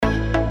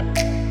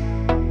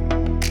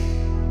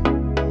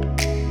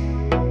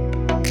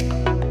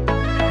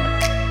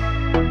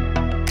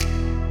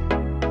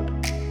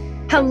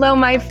Hello,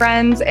 my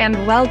friends,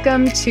 and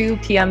welcome to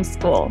PM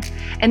School,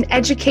 an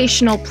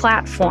educational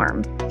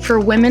platform for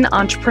women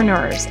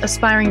entrepreneurs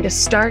aspiring to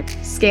start,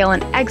 scale,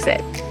 and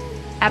exit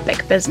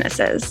epic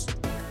businesses.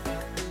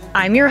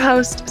 I'm your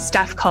host,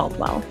 Steph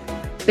Caldwell,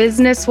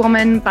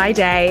 businesswoman by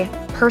day,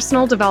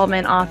 personal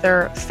development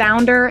author,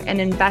 founder,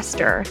 and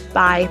investor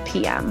by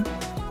PM.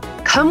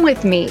 Come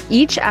with me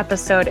each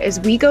episode as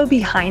we go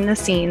behind the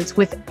scenes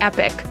with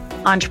epic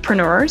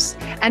entrepreneurs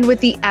and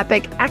with the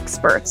epic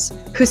experts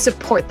who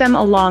support them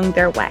along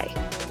their way.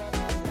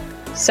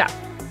 So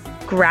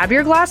grab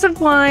your glass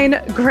of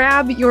wine,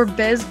 grab your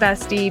biz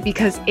bestie,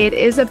 because it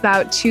is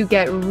about to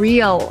get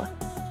real.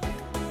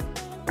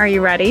 Are you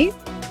ready?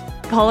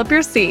 Pull up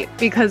your seat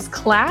because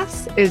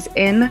class is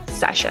in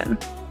session.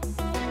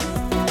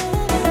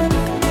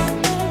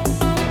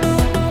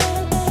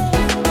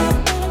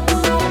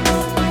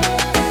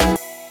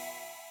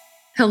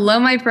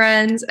 Hello, my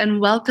friends, and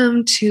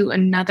welcome to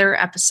another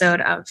episode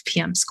of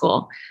PM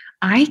School.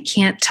 I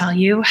can't tell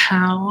you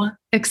how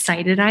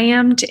excited I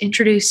am to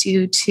introduce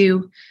you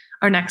to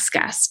our next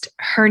guest.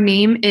 Her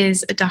name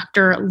is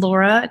Dr.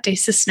 Laura De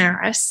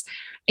Cisneros,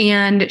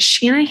 and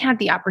she and I had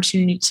the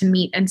opportunity to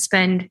meet and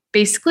spend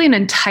basically an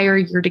entire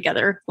year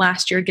together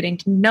last year, getting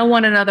to know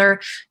one another,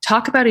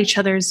 talk about each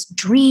other's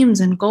dreams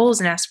and goals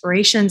and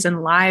aspirations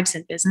and lives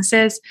and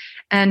businesses.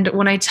 And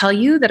when I tell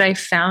you that I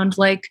found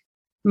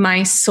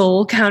my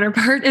soul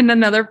counterpart in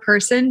another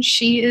person,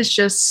 she is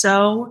just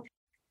so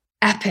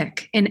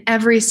epic in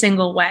every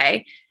single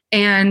way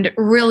and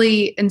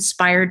really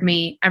inspired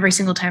me every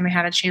single time I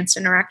had a chance to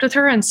interact with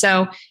her. And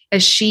so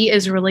as she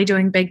is really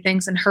doing big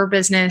things in her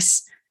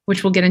business,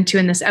 which we'll get into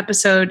in this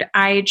episode,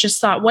 I just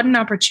thought, what an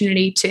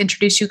opportunity to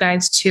introduce you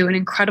guys to an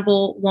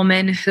incredible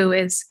woman who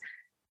is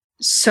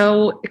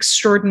so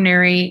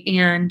extraordinary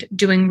and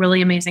doing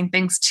really amazing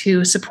things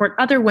to support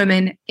other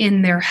women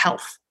in their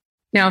health.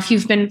 Now, if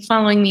you've been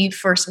following me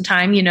for some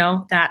time, you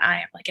know that I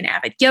am an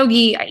avid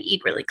yogi. I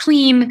eat really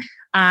clean.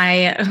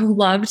 I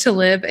love to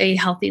live a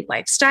healthy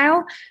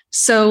lifestyle.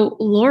 So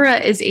Laura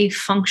is a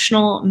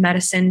functional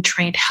medicine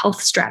trained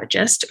health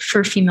strategist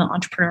for female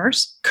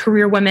entrepreneurs,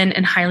 career women,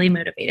 and highly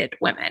motivated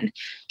women.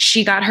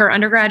 She got her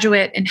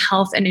undergraduate in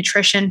health and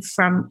nutrition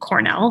from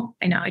Cornell.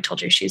 I know I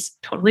told you she's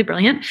totally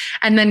brilliant.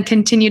 And then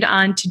continued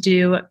on to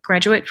do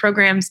graduate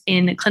programs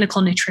in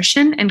clinical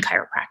nutrition and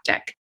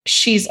chiropractic.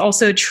 She's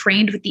also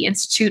trained with the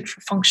Institute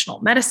for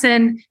Functional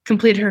Medicine,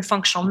 completed her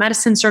functional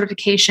medicine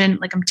certification.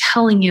 I'm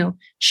telling you,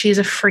 she's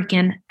a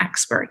freaking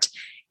expert.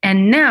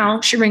 And now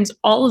she brings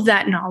all of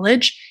that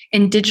knowledge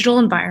in digital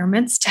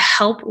environments to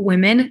help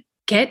women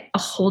get a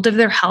hold of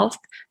their health,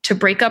 to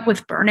break up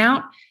with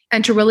burnout,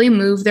 and to really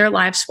move their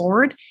lives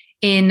forward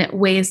in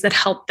ways that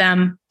help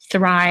them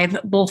thrive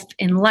both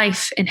in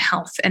life, in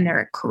health, and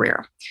their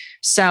career.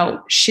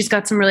 So she's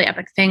got some really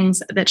epic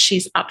things that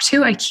she's up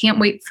to. I can't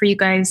wait for you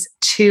guys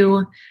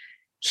to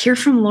hear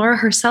from Laura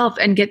herself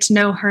and get to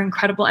know her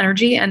incredible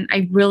energy. And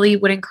I really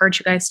would encourage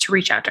you guys to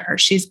reach out to her.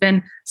 She's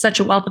been such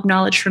a wealth of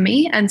knowledge for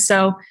me. And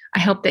so I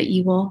hope that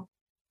you will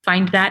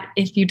find that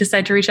if you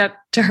decide to reach out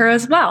to her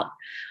as well.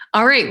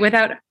 All right,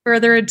 without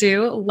further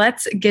ado,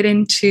 let's get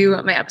into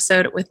my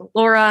episode with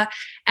Laura.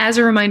 As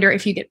a reminder,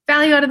 if you get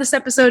value out of this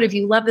episode, if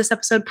you love this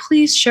episode,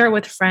 please share it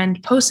with a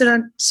friend, post it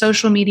on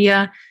social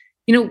media,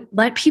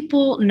 let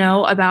people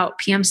know about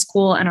PM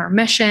School and our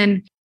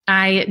mission.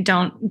 I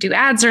don't do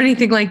ads or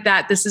anything like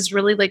that. This is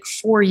really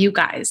for you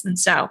guys. And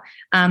so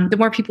the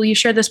more people you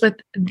share this with,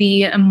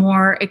 the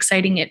more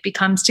exciting it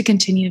becomes to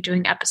continue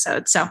doing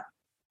episodes. So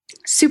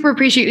super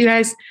appreciate you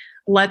guys.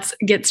 Let's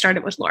get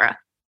started with Laura.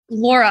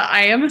 Laura,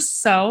 I am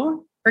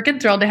so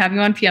freaking thrilled to have you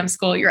on PM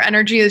School. Your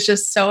energy is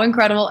just so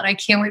incredible, and I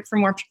can't wait for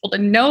more people to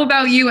know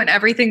about you and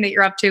everything that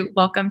you're up to.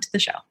 Welcome to the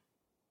show.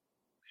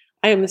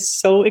 I am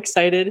so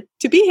excited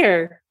to be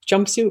here.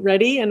 Jumpsuit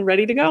ready and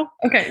ready to go.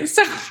 Okay,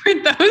 so for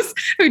those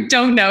who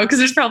don't know, because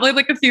there's probably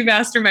a few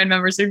mastermind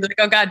members who are like,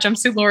 oh God,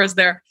 Jumpsuit Laura's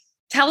there.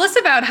 Tell us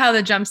about how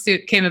the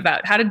jumpsuit came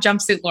about. How did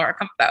Jumpsuit Laura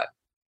come about?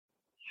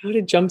 How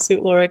did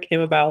Jumpsuit Laura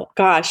came about?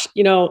 Gosh,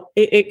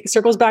 it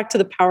circles back to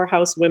the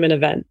Powerhouse Women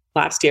event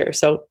last year.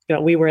 So,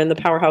 we were in the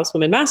Powerhouse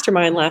Women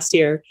Mastermind last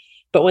year,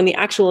 but when the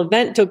actual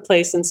event took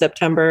place in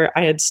September,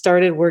 I had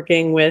started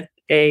working with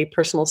a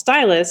personal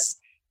stylist,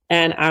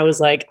 and I was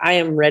like, I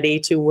am ready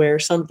to wear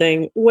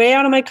something way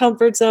out of my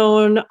comfort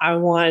zone. I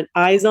want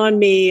eyes on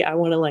me. I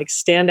want to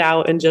stand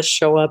out and just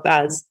show up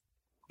as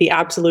the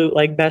absolute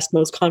best,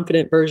 most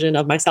confident version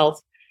of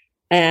myself.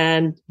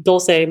 And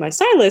Dulce, my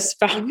stylist,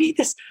 found me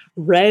this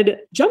red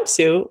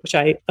jumpsuit, which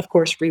I, of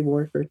course,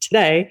 re-wore for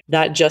today.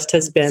 That just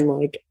has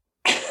been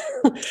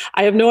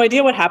I have no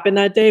idea what happened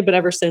that day, but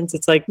ever since,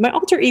 it's my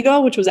alter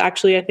ego, which was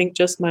actually, I think,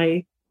 just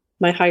my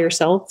higher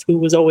self, who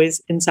was always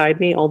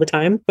inside me all the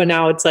time. But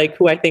now it's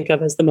who I think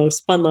of as the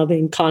most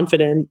fun-loving,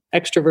 confident,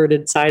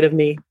 extroverted side of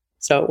me.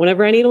 So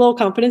whenever I need a little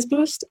confidence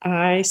boost,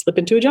 I slip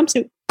into a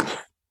jumpsuit.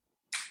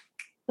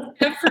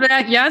 For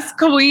that. Yes,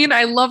 queen.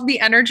 I love the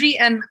energy.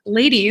 And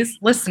ladies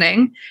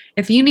listening,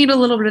 if you need a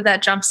little bit of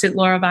that Jumpsuit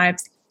Laura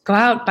vibes, go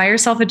out, buy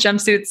yourself a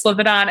jumpsuit, slip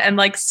it on, and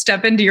like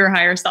step into your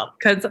higher self.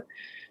 Because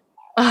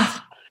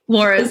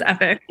Laura is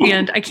epic,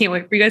 and I can't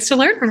wait for you guys to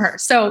learn from her.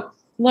 So,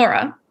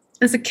 Laura,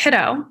 as a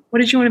kiddo, what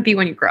did you want to be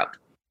when you grew up?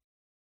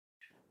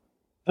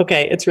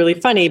 Okay, it's really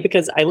funny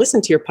because I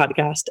listened to your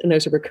podcast and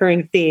there's a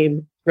recurring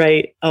theme,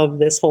 right, of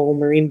this whole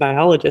marine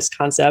biologist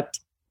concept.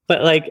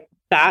 But like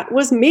that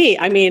was me.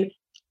 I mean,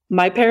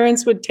 my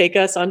parents would take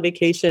us on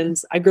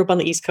vacations. I grew up on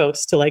the East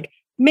Coast to like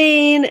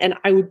Maine, and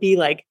I would be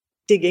like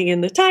digging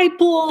in the tide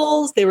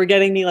pools. They were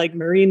getting me like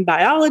marine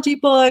biology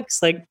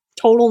books, like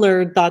total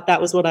nerd, thought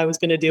that was what I was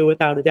going to do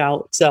without a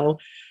doubt. So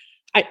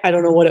I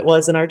don't know what it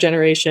was in our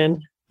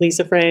generation,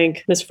 Lisa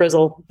Frank, Miss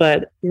Frizzle,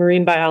 but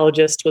marine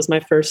biologist was my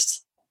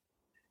first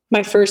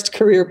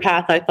career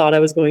path I thought I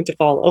was going to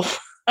follow.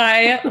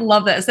 I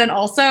love this. And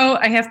also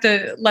I have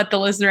to let the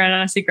listener in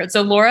on a secret.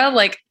 So Laura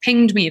like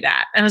pinged me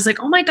that and I was like,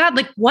 oh my God,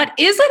 like what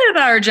is it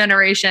about our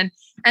generation?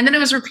 And then I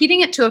was repeating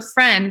it to a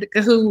friend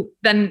who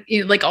then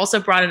like also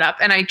brought it up.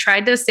 And I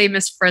tried to say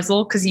Miss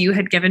Frizzle because you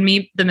had given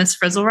me the Miss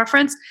Frizzle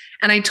reference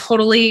and I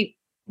totally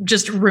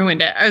just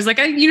ruined it. I was like,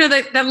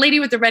 that lady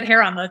with the red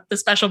hair on the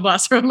special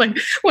bus from like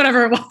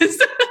whatever it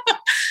was.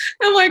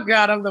 I'm like,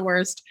 God, I'm the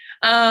worst.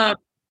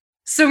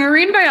 So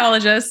marine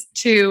biologist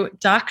to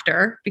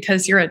doctor,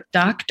 because you're a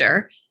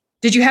doctor,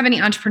 did you have any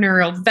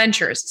entrepreneurial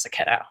ventures as a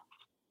kiddo?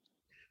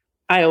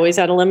 I always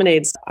had a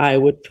lemonades. I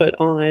would put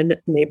on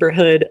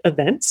neighborhood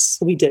events.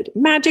 We did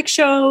magic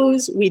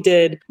shows. We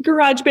did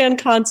garage band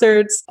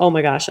concerts. Oh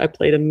my gosh, I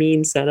played a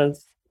mean set of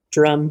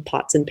drum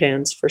pots and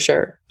pans for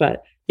sure.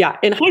 But yeah,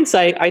 in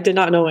hindsight, I did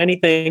not know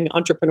anything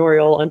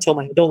entrepreneurial until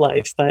my adult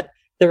life, but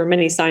there were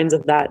many signs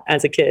of that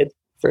as a kid.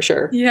 For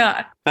sure.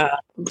 Yeah.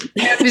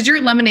 Did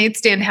your lemonade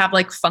stand have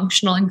like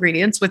functional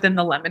ingredients within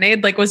the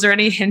lemonade? Like, was there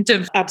any hint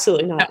of?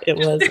 Absolutely not. It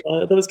was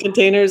those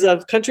containers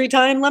of Country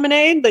Time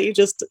lemonade that you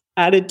just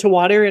added to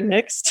water and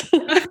mixed.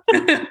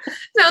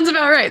 Sounds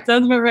about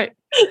right.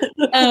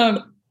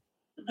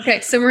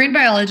 Okay. So marine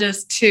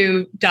biologist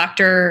to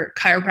doctor,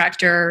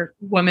 chiropractor,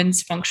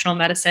 women's functional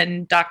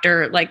medicine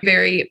doctor, like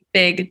very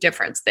big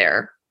difference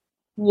there.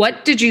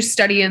 What did you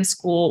study in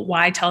school?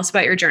 Why? Tell us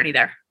about your journey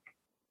there.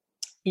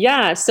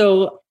 Yeah.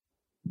 So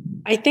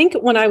I think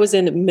when I was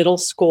in middle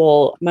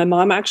school, my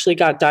mom actually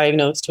got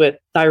diagnosed with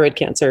thyroid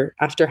cancer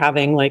after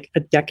having like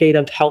a decade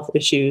of health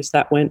issues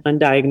that went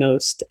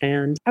undiagnosed.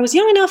 And I was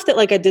young enough that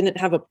like I didn't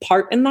have a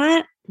part in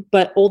that,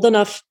 but old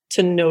enough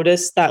to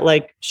notice that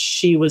like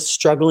she was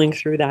struggling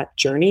through that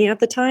journey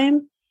at the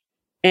time.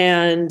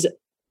 And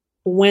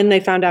when they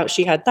found out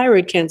she had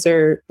thyroid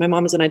cancer, my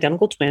mom is an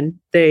identical twin.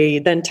 They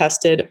then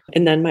tested,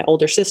 and then my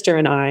older sister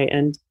and I,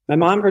 and my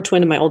mom, her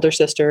twin, and my older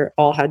sister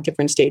all had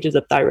different stages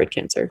of thyroid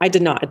cancer. I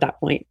did not at that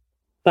point,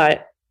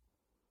 but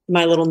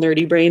my little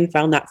nerdy brain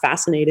found that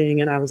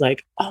fascinating. And I was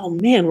like, oh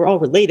man, we're all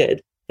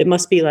related. It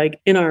must be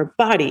like in our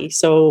body.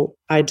 So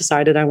I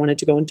decided I wanted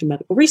to go into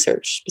medical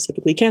research,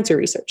 specifically cancer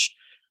research.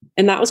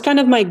 And that was kind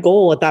of my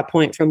goal at that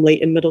point from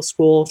late in middle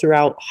school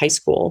throughout high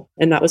school.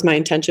 And that was my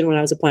intention when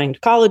I was applying to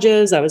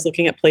colleges. I was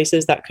looking at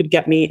places that could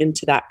get me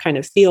into that kind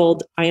of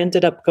field. I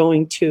ended up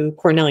going to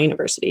Cornell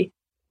University,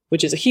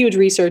 which is a huge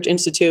research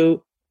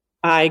institute.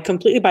 I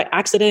completely by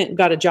accident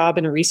got a job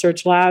in a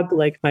research lab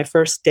like my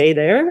first day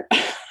there.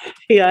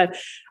 Yeah,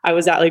 I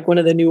was at like one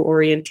of the new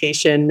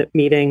orientation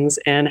meetings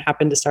and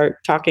happened to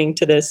start talking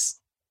to this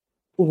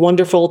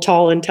wonderful,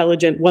 tall,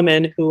 intelligent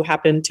woman who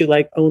happened to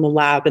like own a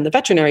lab in the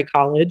veterinary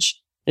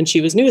college. And she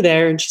was new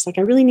there. And she's like,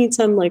 I really need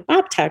some like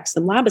lab techs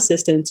and lab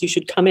assistants. You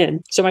should come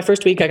in. So my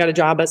first week, I got a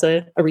job as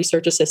a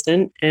research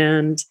assistant.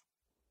 And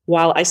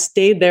while I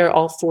stayed there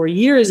all 4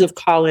 years of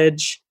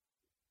college,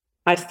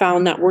 I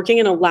found that working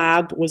in a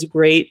lab was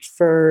great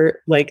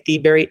for like the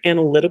very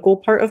analytical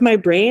part of my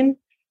brain,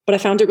 but I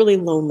found it really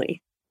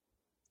lonely.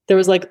 There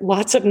was like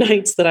lots of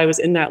nights that I was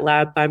in that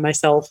lab by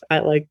myself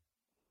at like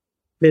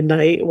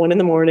midnight, 1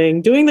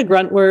 a.m, doing the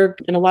grunt work.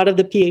 And a lot of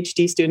the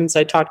PhD students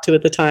I talked to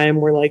at the time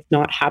were like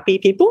not happy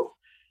people.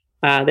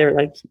 They were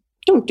like,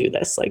 don't do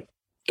this, like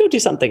go do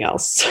something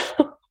else.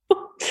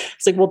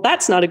 It's like, well,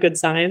 that's not a good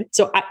sign.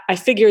 So I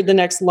figured the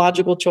next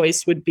logical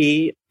choice would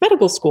be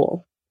medical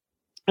school.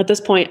 At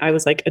this point, I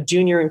was like a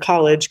junior in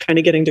college, kind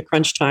of getting to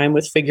crunch time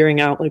with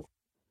figuring out like,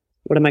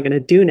 what am I going to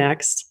do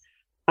next?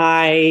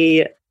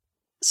 I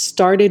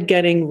started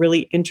getting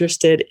really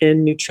interested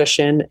in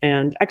nutrition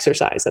and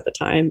exercise at the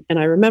time. And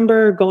I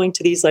remember going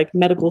to these like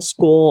medical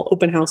school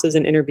open houses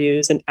and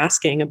interviews and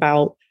asking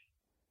about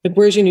like,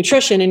 where's your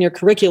nutrition in your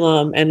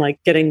curriculum, and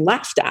like getting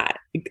laughed at.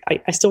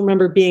 I still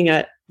remember being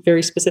at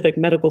very specific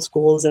medical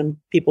schools and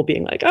people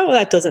being like, oh,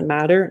 that doesn't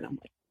matter. And I'm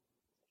like,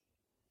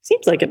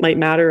 seems like it might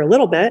matter a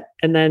little bit.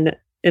 And then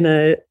in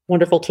a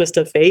wonderful twist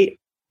of fate,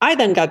 I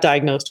then got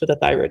diagnosed with a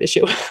thyroid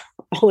issue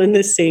all in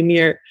this same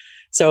year.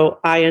 So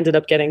I ended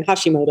up getting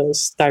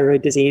Hashimoto's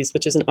thyroid disease,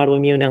 which is an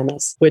autoimmune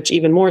illness, which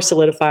even more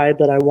solidified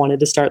that I wanted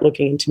to start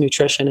looking into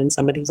nutrition and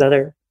some of these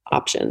other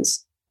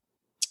options.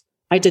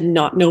 I did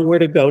not know where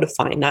to go to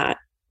find that.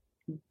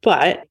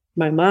 But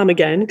my mom,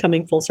 again,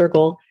 coming full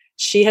circle,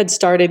 she had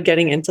started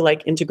getting into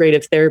like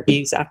integrative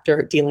therapies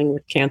after dealing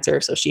with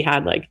cancer. So she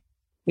had like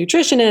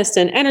nutritionists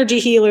and energy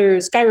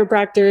healers,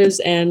 chiropractors.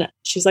 And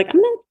she's like, I'm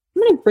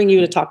going to bring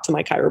you to talk to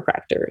my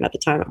chiropractor. And at the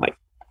time I'm like,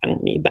 I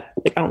don't need that.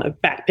 Like, I don't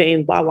have back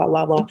pain, blah, blah,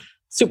 blah, blah.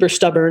 Super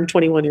stubborn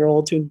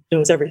 21-year-old who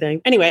knows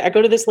everything. Anyway, I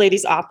go to this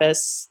lady's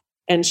office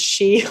and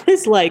she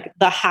was like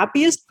the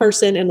happiest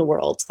person in the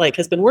world, like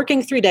has been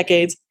working 3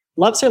 decades,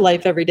 loves her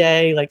life every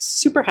day, like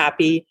super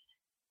happy.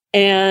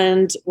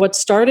 And what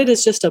started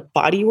as just a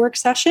body work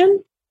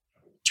session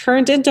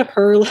turned into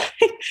her,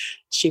 like,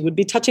 she would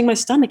be touching my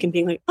stomach and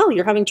being like, oh,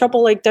 you're having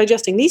trouble like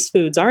digesting these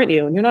foods, aren't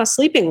you? And you're not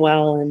sleeping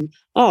well. And,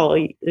 oh,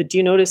 do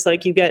you notice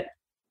like you get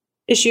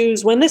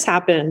issues when this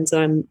happens?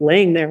 And I'm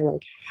laying there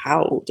like,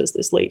 how does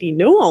this lady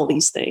know all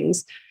these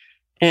things?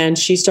 And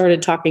she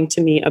started talking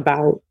to me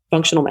about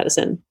functional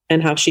medicine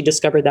and how she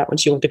discovered that when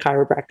she went to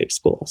chiropractic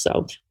school.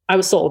 So I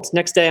was sold.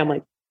 Next day, I'm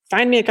like,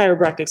 find me a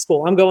chiropractic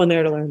school. I'm going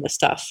there to learn this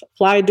stuff.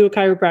 Applied to a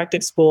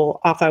chiropractic school.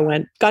 Off I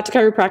went. Got to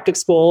chiropractic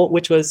school,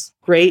 which was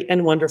great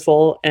and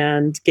wonderful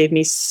and gave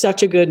me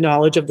such a good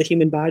knowledge of the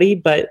human body,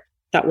 but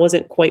that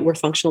wasn't quite where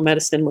functional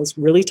medicine was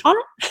really taught.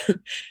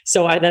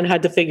 So I then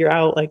had to figure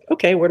out like,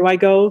 okay, where do I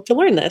go to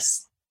learn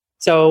this?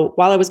 So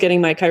while I was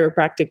getting my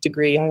chiropractic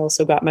degree, I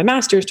also got my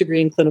master's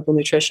degree in clinical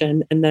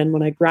nutrition. And then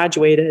when I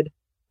graduated,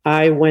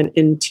 I went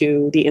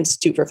into the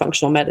Institute for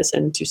Functional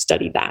Medicine to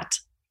study that.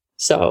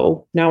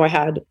 So now I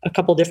had a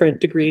couple different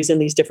degrees in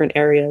these different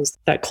areas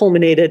that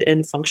culminated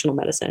in functional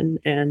medicine.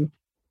 And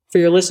for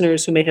your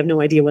listeners who may have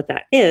no idea what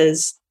that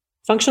is,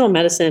 functional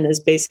medicine is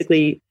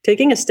basically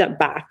taking a step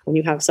back when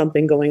you have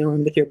something going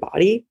on with your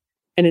body.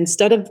 And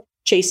instead of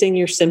chasing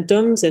your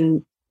symptoms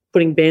and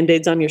putting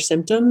Band-Aids on your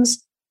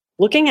symptoms,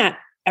 looking at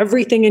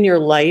everything in your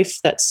life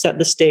that set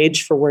the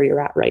stage for where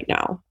you're at right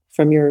now,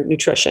 from your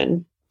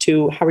nutrition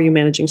to how are you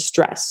managing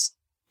stress,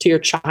 to your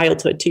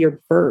childhood, to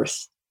your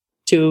birth,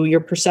 to your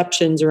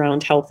perceptions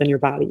around health in your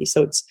body.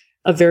 So it's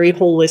a very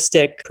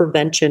holistic,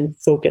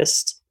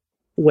 prevention-focused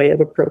way of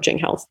approaching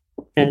health.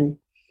 And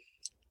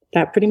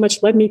that pretty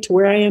much led me to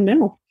where I am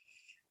now.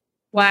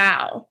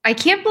 Wow. I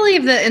can't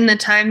believe that in the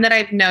time that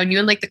I've known you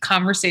and like the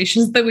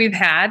conversations that we've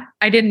had,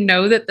 I didn't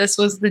know that this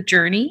was the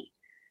journey.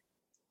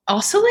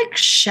 Also, like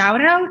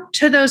shout out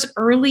to those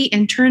early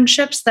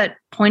internships that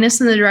point us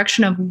in the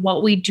direction of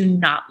what we do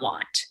not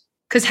want.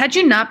 Because had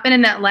you not been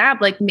in that lab,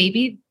 like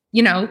maybe,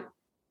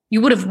 you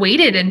would have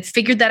waited and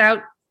figured that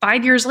out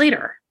 5 years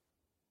later.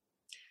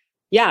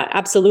 Yeah,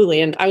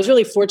 absolutely. And I was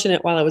really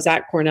fortunate while I was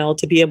at Cornell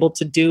to be able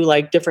to do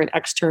like different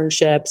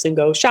externships and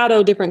go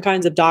shadow different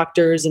kinds of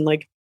doctors and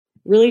like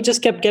really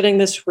just kept getting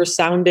this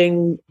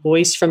resounding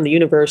voice from the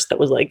universe that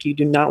was like, you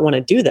do not want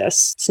to do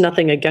this. It's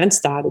nothing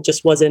against that. It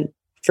just wasn't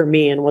for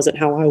me and wasn't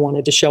how I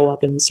wanted to show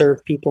up and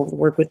serve people and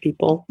work with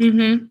people.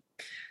 Mm-hmm.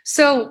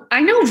 So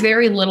I know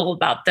very little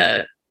about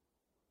the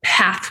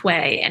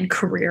pathway and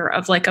career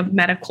of like a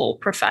medical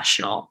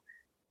professional.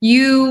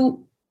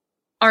 You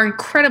are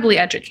incredibly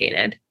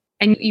educated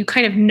and you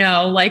kind of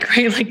know like,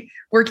 right, like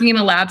working in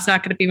a lab's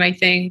not going to be my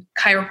thing.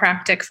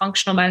 Chiropractic,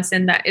 functional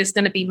medicine, that is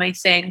going to be my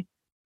thing.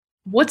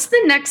 What's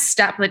the next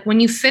step? Like when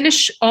you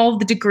finish all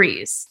the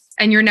degrees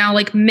and you're now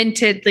like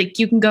minted, like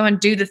you can go and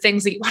do the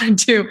things that you want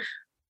to do.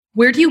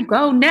 Where do you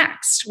go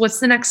next? What's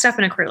the next step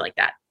in a career like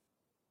that?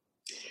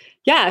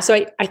 Yeah,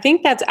 so I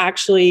think that's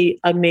actually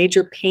a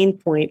major pain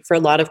point for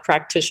a lot of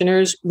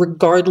practitioners,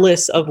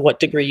 regardless of what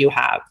degree you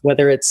have,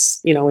 whether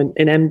it's, an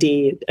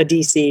MD, a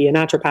DC, a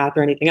naturopath,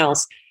 or anything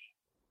else.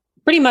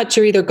 Pretty much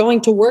you're either going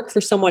to work for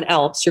someone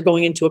else, you're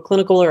going into a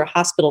clinical or a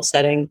hospital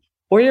setting,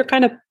 or you're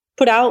kind of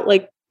put out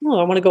like, oh,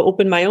 I want to go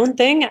open my own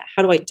thing.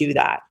 How do I do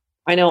that?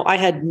 I know I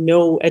had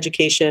no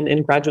education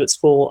in graduate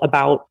school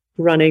about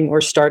running or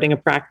starting a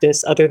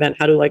practice other than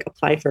how to like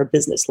apply for a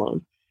business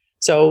loan.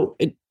 So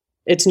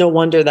it's no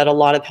wonder that a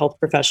lot of health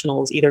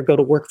professionals either go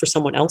to work for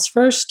someone else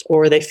first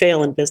or they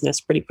fail in business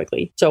pretty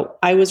quickly. So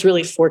I was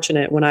really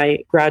fortunate when I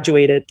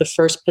graduated. The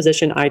first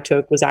position I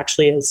took was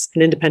actually as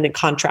an independent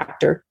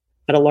contractor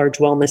at a large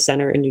wellness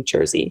center in New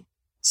Jersey.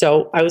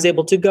 So I was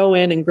able to go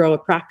in and grow a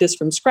practice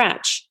from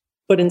scratch.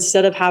 But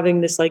instead of having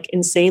this like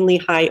insanely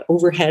high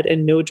overhead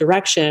and no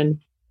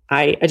direction,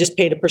 I just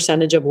paid a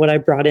percentage of what I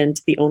brought in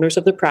to the owners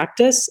of the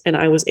practice. And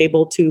I was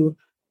able to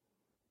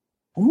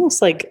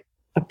almost like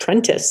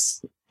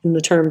apprentice in the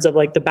terms of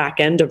like the back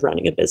end of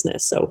running a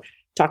business. So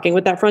talking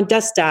with that front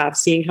desk staff,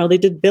 seeing how they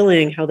did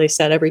billing, how they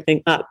set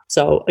everything up.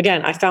 So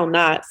again, I found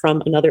that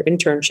from another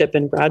internship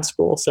in grad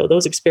school. So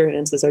those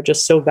experiences are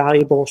just so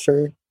valuable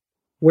for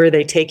where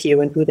they take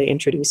you and who they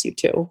introduce you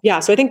to. Yeah,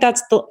 so I think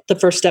that's the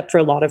first step for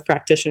a lot of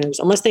practitioners.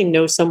 Unless they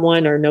know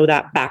someone or know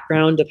that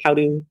background of how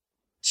to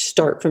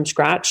start from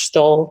scratch,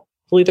 they'll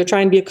either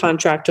try and be a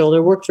contractor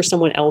or work for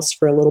someone else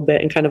for a little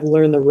bit and kind of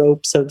learn the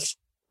ropes of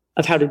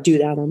how to do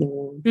that on their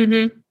own.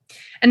 Mm-hmm.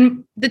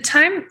 And the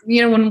time,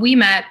 when we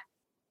met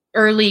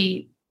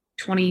early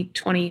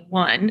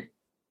 2021,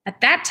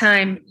 at that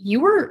time,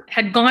 you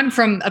had gone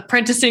from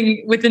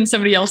apprenticing within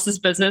somebody else's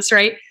business,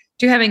 right,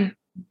 to having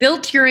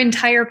built your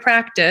entire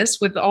practice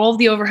with all of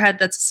the overhead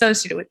that's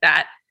associated with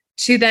that,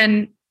 to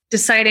then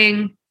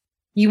deciding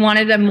you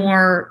wanted a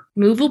more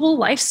movable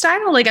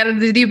lifestyle, like out of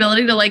the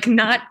ability to like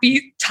not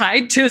be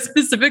tied to a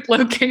specific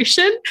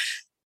location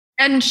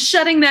and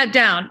shutting that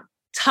down.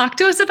 Talk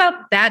to us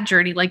about that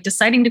journey, like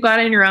deciding to go out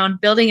on your own,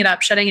 building it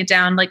up, shutting it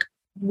down. Like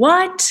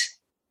what?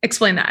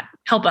 Explain that.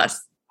 Help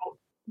us.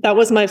 That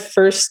was my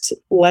first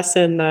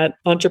lesson that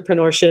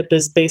entrepreneurship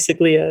is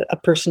basically a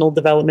personal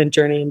development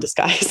journey in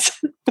disguise,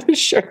 for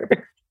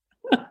sure.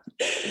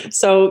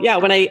 So yeah,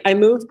 when I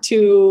moved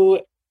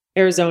to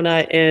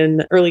Arizona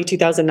in early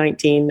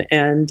 2019,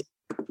 and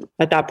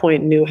at that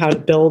point knew how to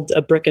build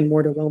a brick and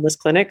mortar wellness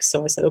clinic.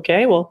 So I said,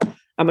 okay, well,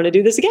 I'm going to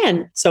do this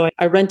again. So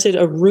I rented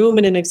a room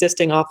in an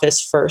existing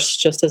office first,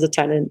 just as a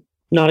tenant,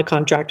 not a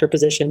contractor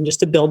position, just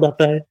to build up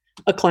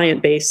a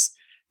client base,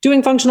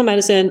 doing functional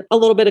medicine, a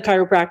little bit of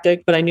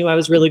chiropractic, but I knew I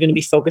was really going to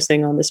be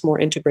focusing on this more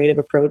integrative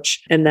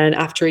approach. And then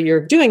after a year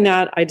of doing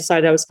that, I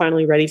decided I was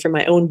finally ready for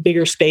my own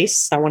bigger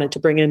space. I wanted to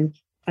bring in,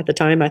 at the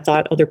time, I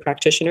thought other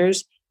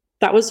practitioners.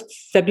 That was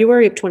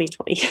February of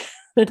 2020.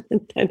 And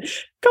then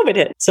COVID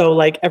hit. So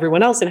like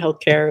everyone else in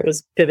healthcare, it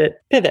was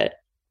pivot.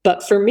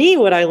 But for me,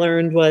 what I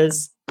learned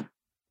was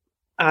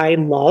I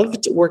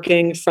loved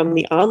working from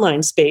the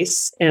online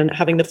space and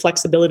having the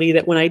flexibility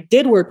that when I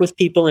did work with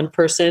people in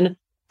person,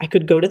 I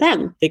could go to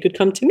them. They could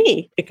come to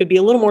me. It could be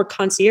a little more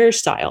concierge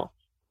style.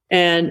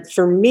 And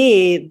for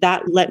me,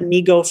 that let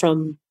me go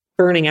from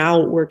burning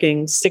out,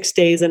 working 6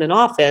 days in an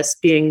office,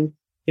 being,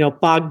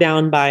 bogged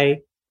down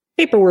by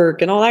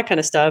paperwork and all that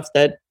kind of stuff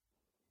that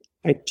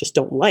I just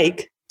don't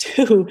like,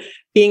 to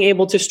being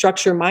able to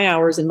structure my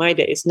hours and my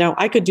days. Now,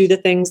 I could do the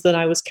things that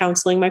I was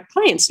counseling my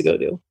clients to go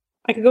do.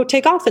 I could go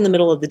take off in the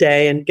middle of the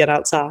day and get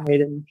outside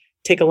and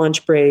take a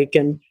lunch break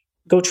and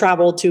go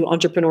travel to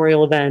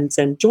entrepreneurial events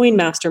and join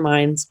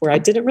masterminds, where I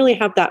didn't really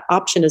have that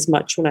option as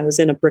much when I was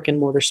in a brick and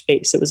mortar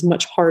space. It was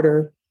much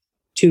harder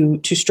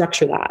to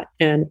structure that.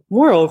 And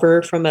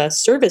moreover, from a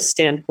service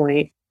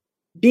standpoint,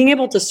 being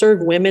able to serve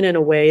women in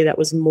a way that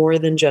was more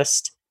than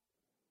just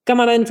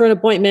come on in for an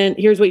appointment,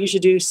 here's what you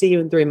should do, see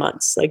you in 3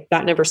 months. Like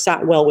that never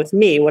sat well with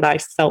me. What I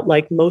felt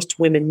like most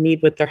women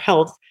need with their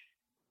health,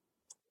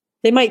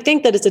 they might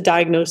think that it's a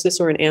diagnosis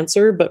or an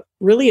answer, but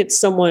really it's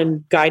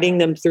someone guiding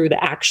them through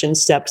the action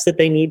steps that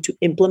they need to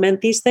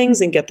implement these things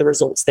and get the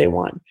results they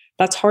want.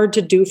 That's hard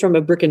to do from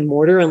a brick and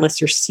mortar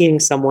unless you're seeing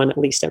someone at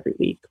least every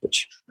week,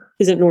 which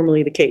isn't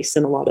normally the case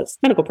in a lot of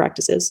medical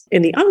practices.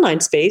 In the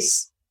online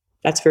space,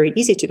 that's very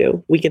easy to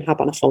do. We can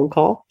hop on a phone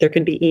call. There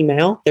can be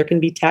email. There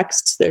can be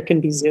texts. There can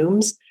be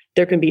Zooms.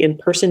 There can be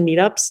in-person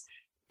meetups.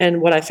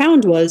 And what I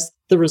found was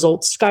the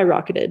results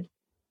skyrocketed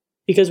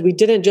because we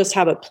didn't just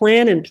have a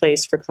plan in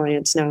place for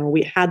clients now.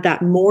 We had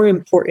that more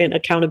important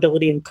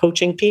accountability and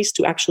coaching piece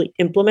to actually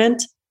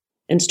implement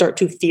and start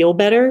to feel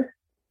better.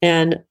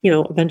 And,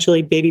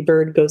 eventually baby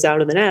bird goes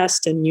out of the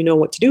nest and you know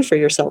what to do for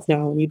yourself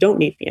now and you don't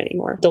need me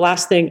anymore. The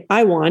last thing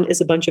I want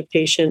is a bunch of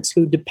patients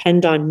who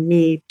depend on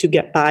me to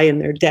get by in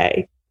their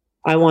day.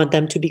 I want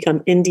them to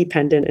become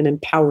independent and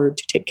empowered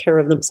to take care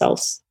of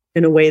themselves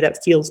in a way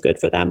that feels good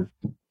for them.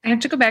 I have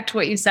to go back to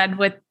what you said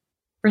with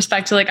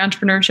respect to like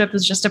entrepreneurship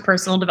is just a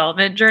personal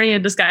development journey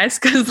in disguise.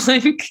 Cause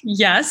like,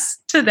 yes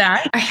to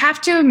that. I have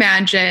to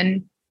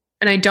imagine,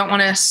 and I don't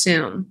want to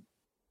assume,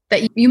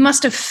 that you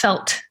must have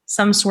felt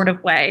some sort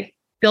of way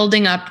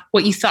building up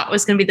what you thought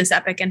was going to be this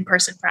epic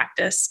in-person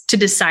practice to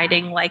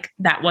deciding like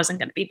that wasn't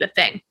going to be the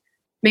thing.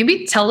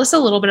 Maybe tell us a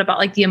little bit about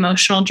like the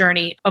emotional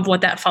journey of what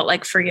that felt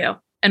like for you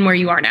and where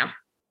you are now.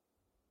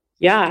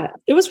 Yeah,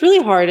 it was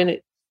really hard. And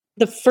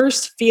the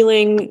first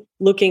feeling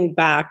looking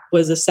back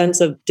was a sense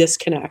of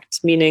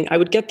disconnect, meaning I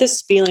would get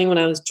this feeling when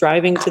I was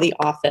driving to the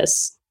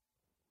office.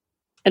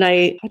 And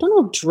I don't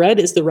know if dread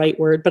is the right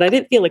word, but I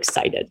didn't feel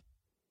excited.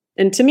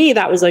 And to me,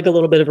 that was like a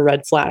little bit of a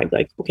red flag,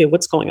 like, okay,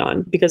 what's going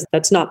on? Because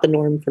that's not the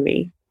norm for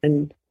me.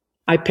 And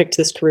I picked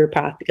this career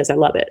path because I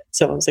love it.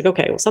 So I was like,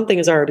 okay, well, something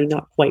is already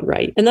not quite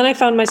right. And then I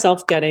found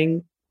myself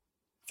getting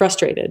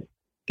frustrated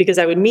because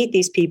I would meet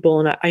these people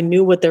and I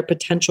knew what their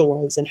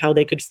potential was and how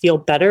they could feel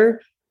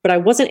better, but I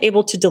wasn't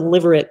able to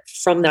deliver it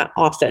from that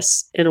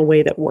office in a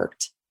way that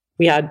worked.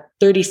 We had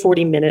 30,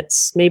 40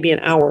 minutes, maybe an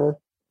hour,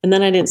 and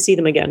then I didn't see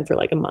them again for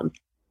like a month.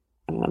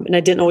 And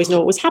I didn't always know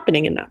what was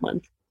happening in that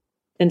month.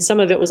 And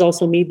some of it was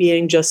also me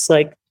being just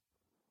like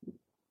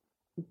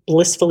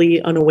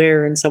blissfully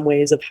unaware in some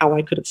ways of how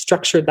I could have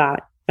structured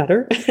that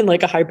better in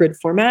like a hybrid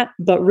format.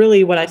 But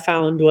really what I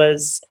found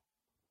was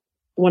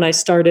when I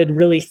started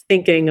really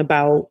thinking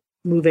about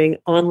moving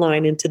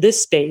online into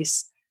this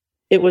space,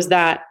 it was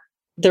that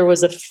there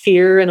was a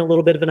fear and a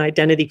little bit of an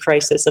identity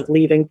crisis of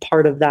leaving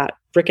part of that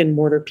brick and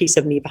mortar piece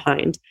of me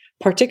behind.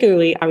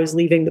 Particularly, I was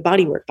leaving the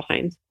body work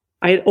behind.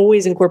 I had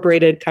always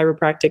incorporated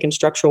chiropractic and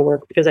structural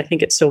work because I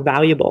think it's so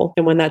valuable.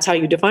 And when that's how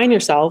you define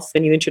yourself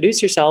and you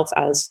introduce yourself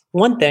as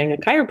one thing, a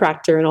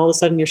chiropractor, and all of a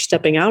sudden you're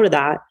stepping out of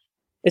that,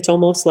 it's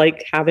almost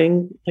like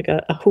having like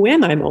a who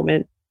am I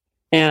moment.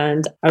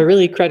 And I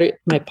really credit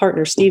my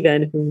partner,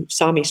 Steven, who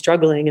saw me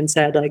struggling and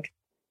said, like,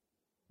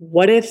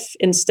 what if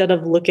instead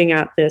of looking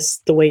at this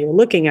the way you're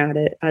looking at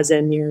it, as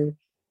in you're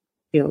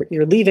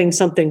you're leaving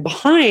something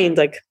behind,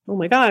 like, oh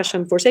my gosh,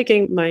 I'm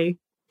forsaking my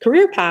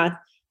career path.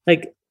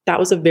 Like that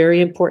was a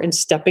very important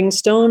stepping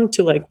stone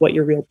to like what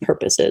your real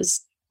purpose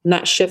is. And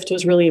that shift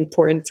was really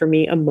important for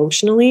me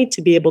emotionally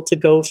to be able to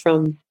go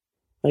from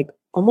like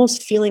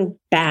almost feeling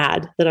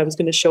bad that I was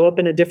going to show up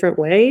in a different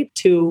way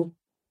to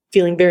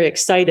feeling very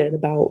excited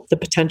about the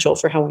potential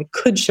for how I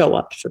could show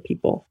up for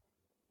people.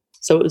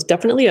 So it was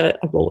definitely a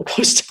roller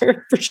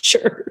coaster for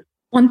sure.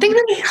 One thing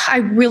that I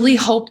really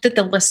hope that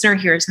the listener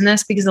hears in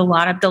this, because a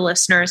lot of the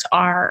listeners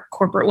are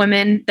corporate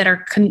women that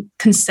are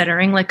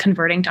considering like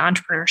converting to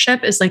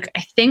entrepreneurship, is like,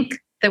 I think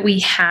that we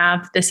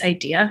have this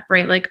idea,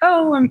 right? Like,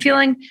 oh, I'm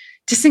feeling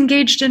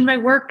disengaged in my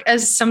work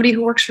as somebody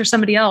who works for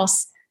somebody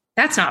else.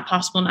 That's not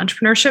possible in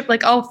entrepreneurship.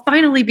 Like, I'll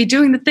finally be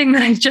doing the thing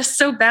that I just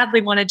so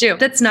badly want to do.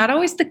 That's not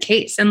always the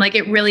case. And like,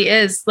 it really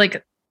is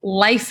like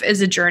life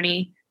is a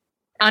journey.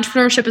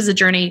 Entrepreneurship is a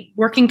journey.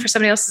 Working for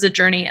somebody else is a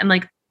journey. And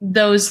like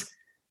those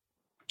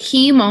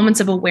key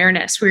moments of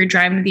awareness where you're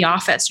driving to the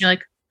office and you're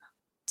like,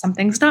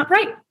 something's not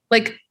right.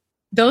 Like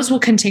those will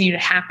continue to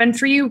happen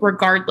for you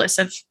regardless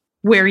of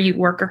where you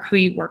work or who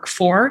you work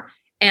for.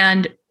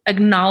 And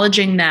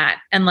acknowledging that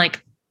and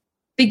like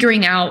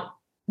figuring out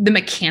the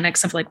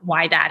mechanics of like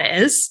why that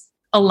is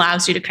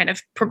allows you to kind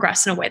of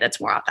progress in a way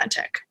that's more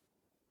authentic.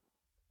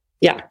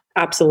 Yeah,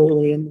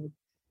 absolutely. And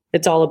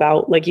it's all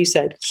about, like you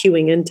said,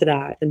 cueing into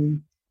that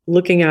and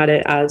looking at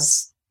it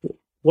as,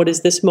 what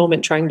is this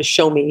moment trying to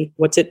show me?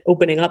 What's it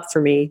opening up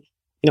for me?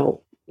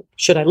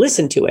 Should I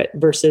listen to it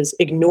versus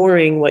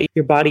ignoring what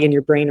your body and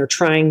your brain are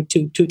trying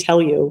to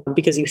tell you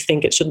because you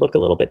think it should look a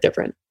little bit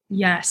different?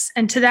 Yes.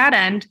 And to that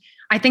end,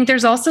 I think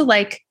there's also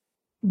like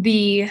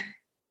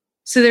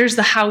there's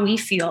the how we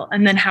feel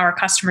and then how our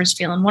customers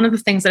feel. And one of the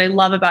things that I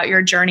love about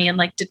your journey and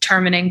like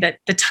determining that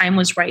the time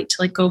was right to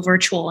like go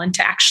virtual and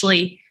to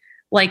actually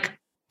like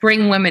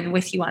bring women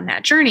with you on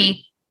that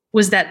journey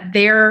was that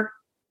their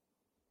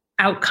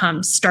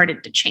outcomes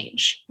started to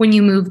change when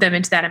you moved them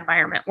into that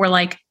environment where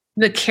like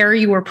the care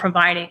you were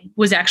providing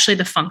was actually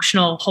the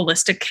functional,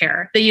 holistic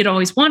care that you'd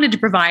always wanted to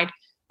provide,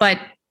 but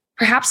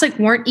perhaps like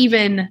weren't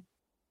even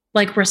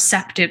like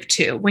receptive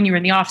to when you were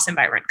in the office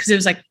environment. Cause it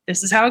was like,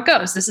 this is how it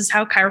goes. This is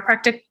how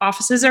chiropractic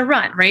offices are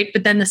run. Right.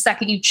 But then the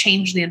second you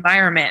change the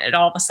environment, it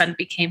all of a sudden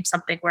became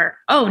something where,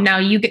 oh, now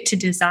you get to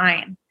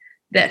design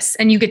this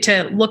and you get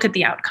to look at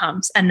the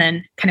outcomes and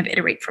then kind of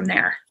iterate from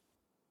there.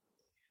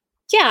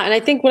 Yeah. And I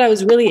think what I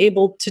was really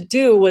able to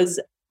do was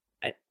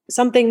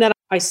something that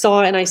I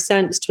saw and I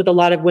sensed with a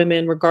lot of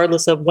women,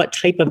 regardless of what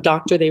type of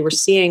doctor they were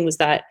seeing, was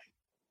that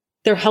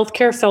their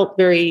healthcare felt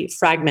very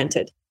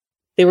fragmented.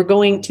 They were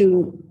going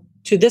to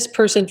this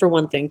person for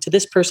one thing, to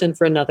this person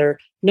for another.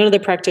 None of the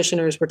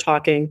practitioners were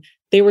talking.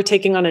 They were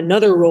taking on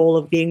another role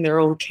of being their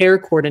own care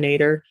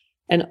coordinator.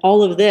 And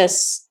all of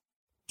this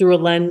through a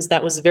lens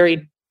that was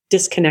very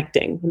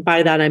disconnecting. And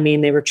by that, I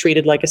mean, they were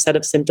treated like a set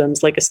of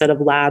symptoms, like a set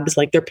of labs,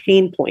 like their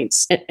pain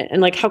points.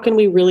 And like, how can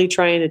we really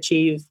try and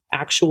achieve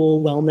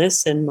actual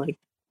wellness and like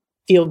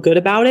feel good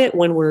about it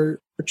when we're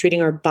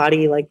treating our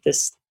body like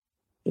this,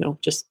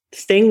 just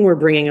thing we're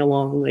bringing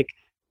along, like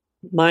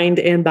mind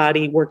and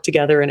body work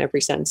together in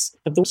every sense.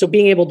 So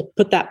being able to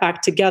put that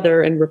back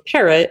together and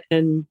repair it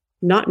and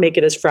not make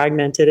it as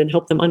fragmented and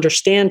help them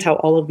understand how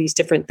all of these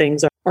different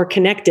things are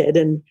connected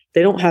and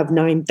they don't have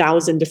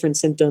 9,000 different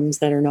symptoms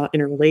that are not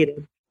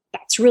interrelated.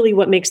 That's really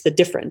what makes the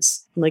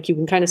difference. And like you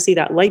can kind of see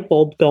that light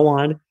bulb go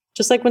on,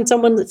 just like when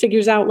someone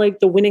figures out like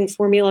the winning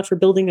formula for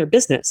building their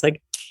business.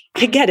 Like,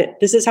 I get it.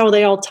 This is how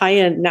they all tie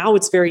in. Now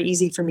it's very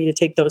easy for me to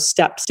take those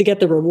steps to get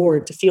the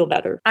reward, to feel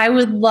better. I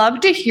would love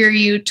to hear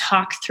you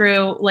talk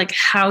through like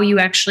how you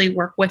actually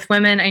work with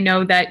women. I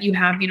know that you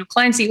have,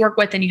 clients that you work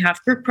with and you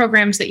have group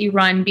programs that you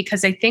run,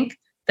 because I think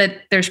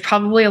that there's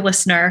probably a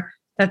listener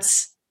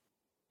that's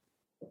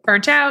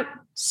burnt out,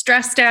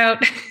 stressed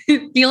out,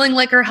 feeling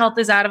like her health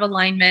is out of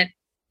alignment.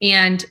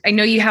 And I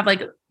know you have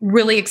like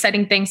really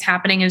exciting things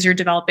happening as you're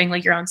developing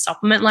like your own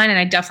supplement line. And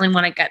I definitely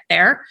want to get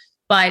there.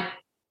 But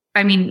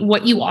I mean,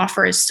 what you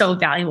offer is so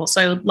valuable.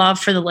 So I would love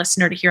for the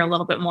listener to hear a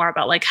little bit more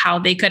about like how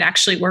they could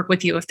actually work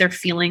with you if they're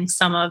feeling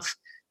some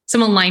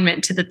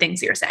alignment to the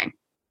things you're saying.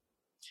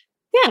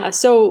 Yeah.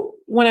 So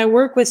when I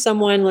work with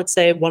someone, let's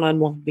say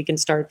one-on-one, we can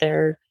start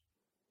there.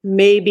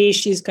 Maybe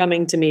she's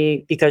coming to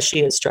me because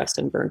she is stressed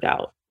and burned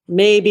out.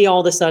 Maybe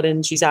all of a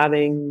sudden she's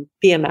having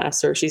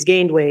PMS or she's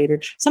gained weight or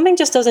something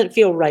just doesn't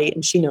feel right.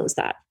 And she knows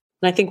that.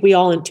 And I think we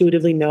all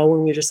intuitively know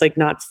when we're just like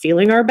not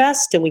feeling our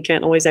best and we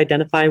can't always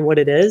identify what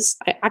it is.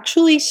 I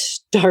actually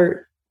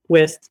start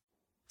with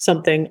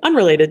something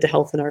unrelated to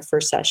health in our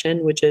first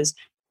session, which is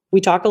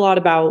we talk a lot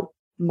about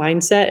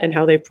mindset and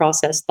how they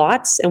process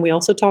thoughts. And we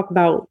also talk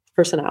about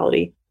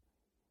personality.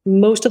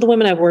 Most of the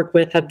women I've worked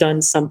with have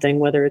done something,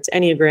 whether it's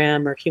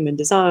Enneagram or human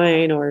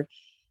design or,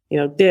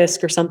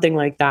 DISC or something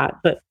like that.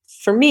 But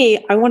for me,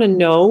 I want to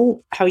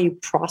know how you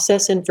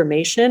process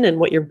information and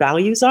what your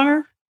values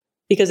are.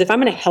 Because if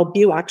I'm going to help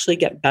you actually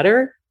get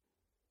better,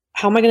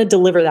 how am I going to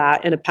deliver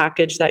that in a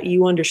package that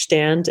you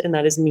understand and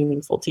that is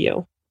meaningful to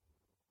you?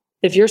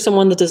 If you're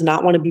someone that does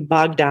not want to be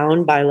bogged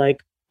down by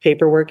like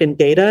paperwork and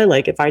data.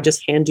 Like if I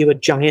just hand you a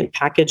giant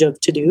package of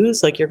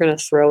to-dos, like you're going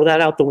to throw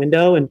that out the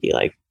window and be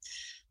like,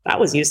 that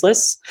was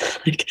useless.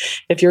 Like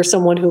if you're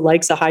someone who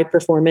likes a high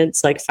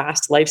performance, like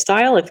fast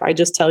lifestyle, if I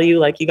just tell you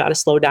like, you got to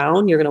slow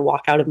down, you're going to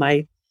walk out of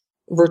my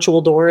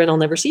virtual door and I'll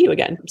never see you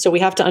again. So we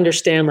have to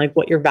understand like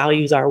what your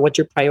values are, what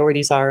your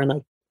priorities are, and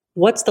like,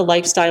 what's the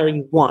lifestyle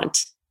you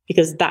want?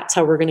 Because that's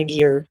how we're going to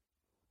gear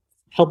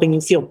helping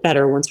you feel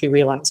better once we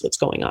realize what's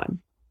going on.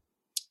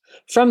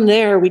 From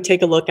there, we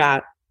take a look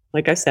at,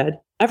 like I said,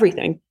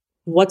 everything.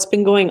 What's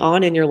been going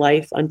on in your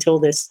life until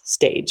this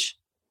stage?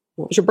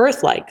 What was your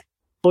birth like?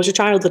 What was your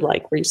childhood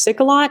like? Were you sick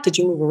a lot? Did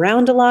you move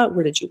around a lot?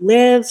 Where did you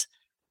live?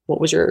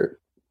 What's your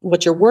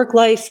work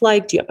life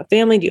like? Do you have a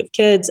family? Do you have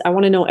kids? I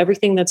want to know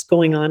everything that's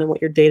going on and what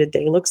your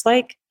day-to-day looks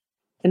like.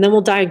 And then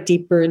we'll dive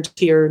deeper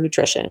into your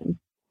nutrition,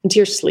 into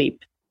your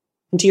sleep,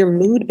 into your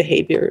mood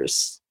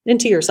behaviors,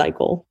 into your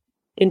cycle,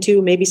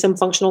 into maybe some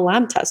functional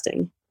lab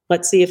testing.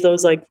 Let's see if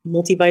those like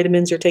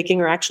multivitamins you're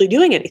taking are actually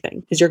doing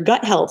anything. Is your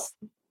gut health,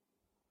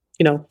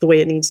 the way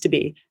it needs to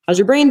be? How's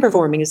your brain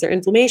performing? Is there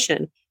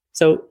inflammation?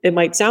 So it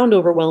might sound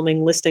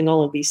overwhelming listing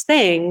all of these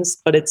things,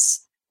 but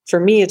for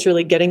me, it's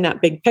really getting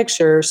that big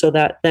picture so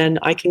that then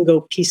I can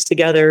go piece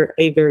together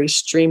a very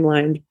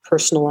streamlined,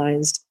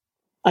 personalized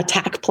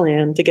attack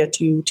plan to get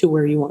you to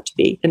where you want to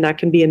be. And that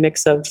can be a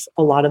mix of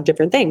a lot of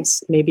different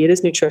things. Maybe it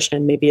is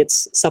nutrition, maybe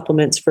it's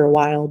supplements for a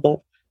while, but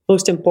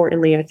most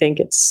importantly, I think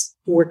it's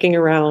working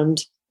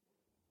around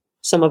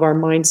some of our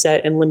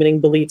mindset and limiting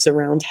beliefs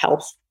around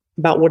health,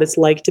 about what it's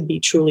like to be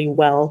truly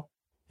well,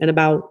 and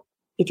about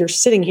if you're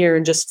sitting here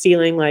and just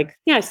feeling like,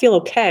 yeah, I feel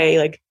okay,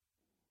 like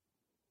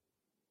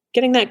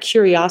getting that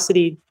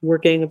curiosity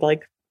working of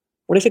like,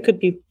 what if it could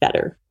be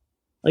better?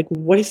 Like,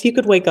 what if you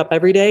could wake up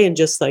every day and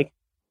just like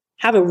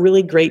have a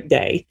really great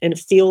day and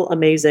feel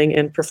amazing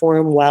and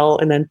perform well,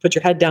 and then put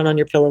your head down on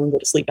your pillow and go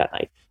to sleep at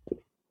night?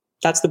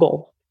 That's the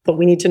goal. But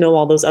we need to know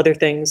all those other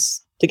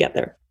things to get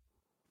there.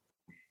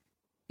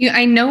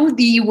 I know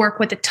that you work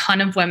with a ton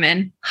of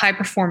women, high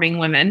performing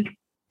women.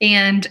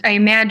 And I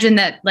imagine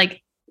that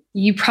like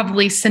you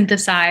probably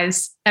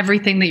synthesize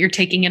everything that you're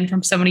taking in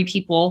from so many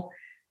people.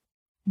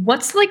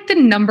 What's like the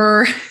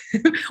number?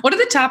 What are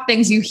the top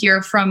things you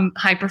hear from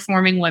high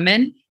performing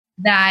women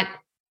that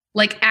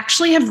like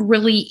actually are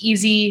really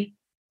easy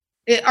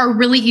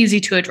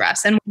to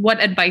address? And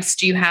what advice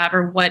do you have,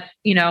 or what,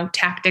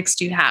 tactics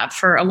do you have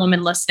for a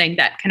woman listening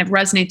that kind of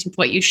resonates with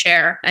what you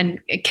share and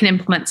it can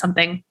implement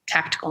something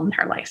tactical in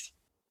her life?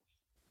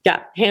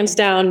 Yeah, hands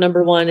down,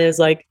 number one is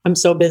like, I'm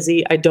so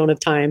busy. I don't have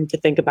time to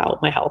think about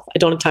my health. I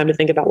don't have time to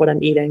think about what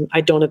I'm eating.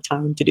 I don't have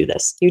time to do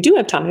this. You do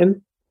have time,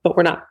 but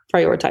we're not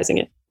prioritizing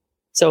it.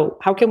 So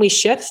how can we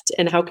shift,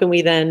 and how can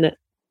we then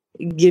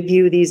give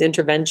you these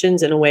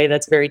interventions in a way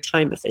that's very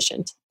time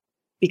efficient?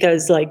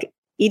 Because like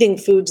eating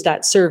foods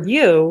that serve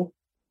you,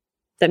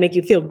 that make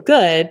you feel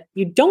good,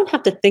 you don't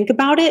have to think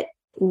about it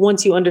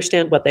once you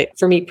understand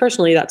for me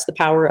personally, that's the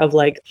power of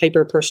like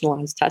hyper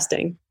personalized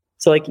testing.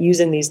 So like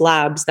using these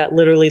labs that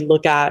literally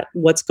look at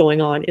what's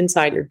going on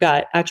inside your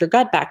gut, at your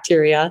gut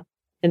bacteria,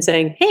 and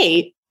saying,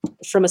 hey,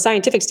 from a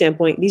scientific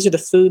standpoint, these are the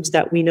foods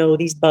that we know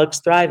these bugs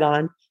thrive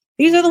on.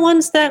 These are the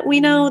ones that we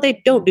know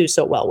they don't do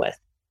so well with.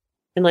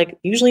 And like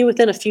usually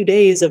within a few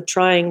days of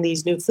trying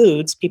these new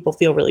foods, people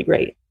feel really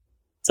great.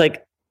 It's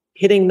like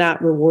hitting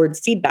that reward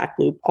feedback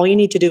loop. All you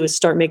need to do is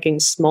start making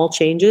small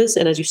changes.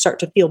 And as you start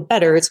to feel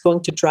better, it's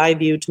going to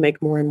drive you to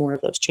make more and more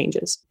of those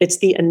changes. It's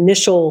the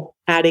initial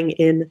adding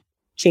in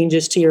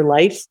changes to your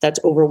life that's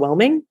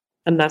overwhelming.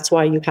 And that's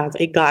why you have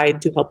a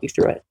guide to help you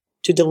through it,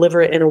 to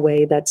deliver it in a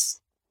way that's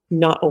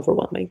not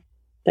overwhelming,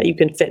 that you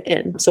can fit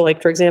in. So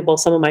like, for example,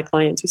 some of my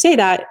clients who say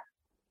that,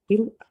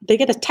 they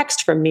get a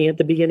text from me at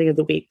the beginning of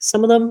the week,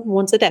 some of them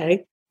once a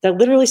day, that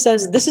literally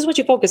says, this is what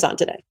you focus on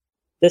today.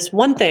 This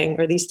one thing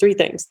or these 3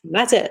 things. And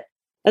that's it.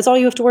 That's all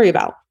you have to worry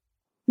about.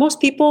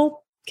 Most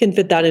people can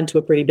fit that into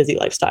a pretty busy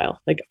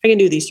lifestyle. Like, I can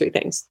do these 3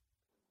 things.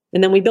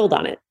 And then we build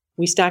on it.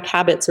 We stack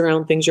habits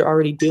around things you're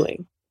already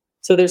doing.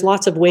 So there's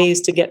lots of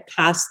ways to get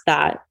past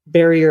that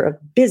barrier of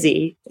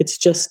busy. It's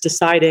just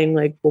deciding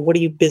like, well, what are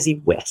you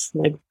busy with?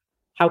 Like,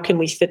 how can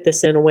we fit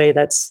this in a way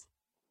that's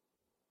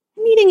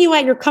meeting you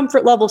at your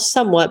comfort level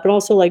somewhat, but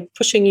also like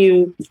pushing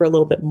you for a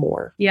little bit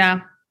more? Yeah.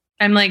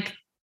 I'm like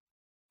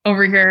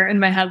over here in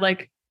my head,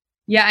 like,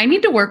 yeah, I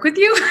need to work with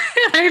you.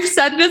 I've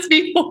said this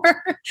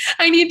before.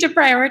 I need to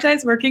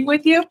prioritize working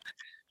with you.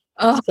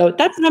 Oh. So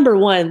that's number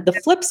one. The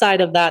flip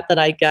side of that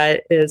I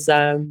get is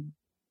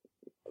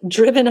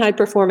driven, high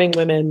performing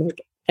women,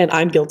 and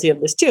I'm guilty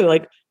of this too.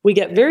 Like, we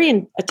get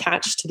very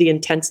attached to the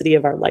intensity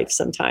of our life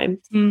sometimes.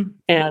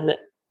 And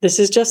this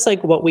is just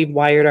like what we've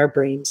wired our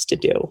brains to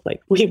do.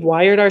 Like, we've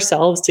wired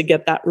ourselves to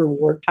get that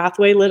reward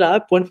pathway lit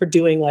up when we're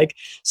doing like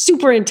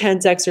super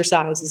intense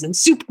exercises and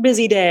super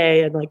busy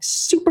day and like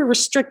super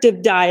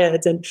restrictive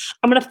diets. And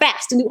I'm going to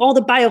fast and do all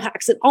the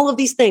biohacks and all of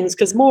these things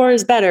because more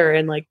is better.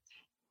 And like,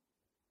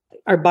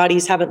 our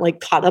bodies haven't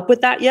like caught up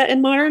with that yet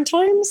in modern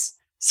times.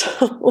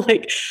 So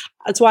like,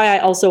 that's why I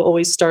also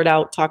always start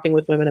out talking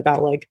with women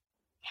about like,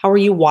 how are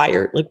you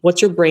wired? Like,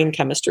 what's your brain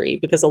chemistry?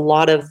 Because a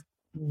lot of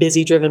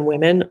busy driven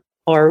women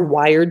are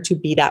wired to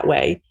be that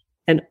way.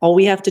 And all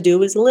we have to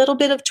do is a little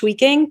bit of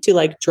tweaking to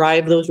like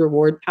drive those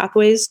reward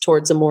pathways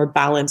towards a more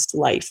balanced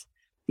life.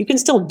 You can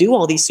still do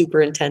all these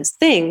super intense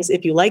things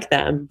if you like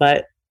them,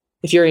 but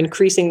if you're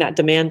increasing that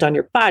demand on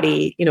your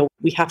body,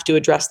 we have to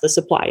address the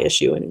supply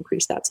issue and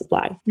increase that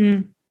supply.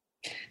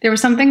 There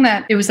was something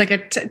that it was like a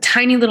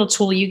tiny little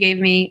tool you gave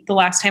me the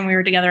last time we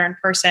were together in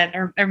person,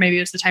 or maybe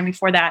it was the time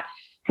before that,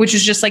 which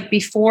was just like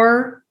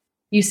before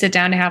you sit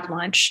down to have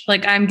lunch.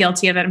 Like, I'm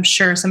guilty of it. I'm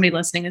sure somebody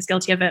listening is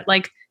guilty of it.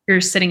 Like,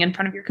 you're sitting in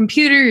front of your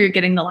computer, you're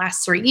getting the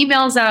last 3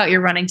 emails out,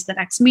 you're running to the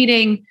next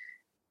meeting.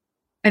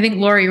 I think,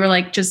 Laura, you were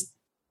like, just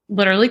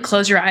literally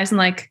close your eyes and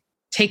like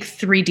take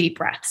 3 deep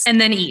breaths and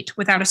then eat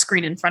without a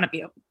screen in front of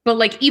you. But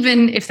like,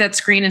 even if that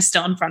screen is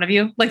still in front of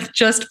you, like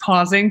just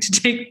pausing to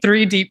take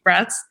 3 deep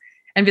breaths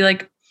and be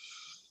like,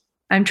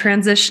 I'm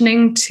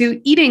transitioning to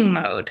eating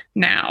mode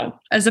now,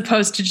 as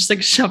opposed to just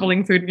like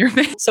shoveling food in your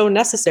face. So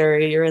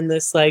necessary. You're in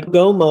this like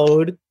go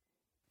mode,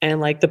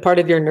 and like the part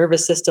of your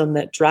nervous system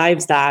that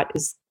drives that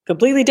is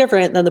completely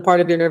different than the part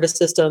of your nervous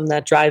system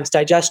that drives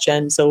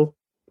digestion. So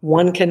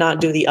one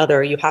cannot do the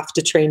other. You have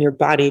to train your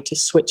body to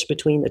switch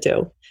between the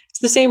two. It's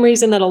the same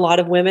reason that a lot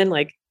of women,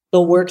 like,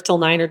 they'll work till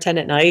 9 or 10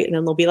 at night and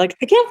then they'll be like,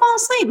 I can't fall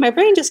asleep. My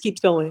brain just keeps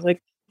going.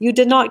 Like, you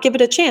did not give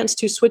it a chance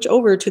to switch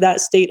over to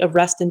that state of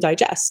rest and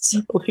digest.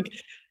 Like,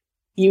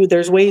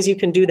 there's ways you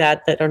can do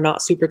that are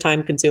not super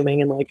time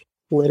consuming, and like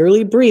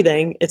literally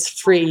breathing, it's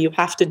free. You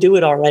have to do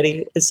it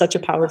already. It's such a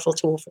powerful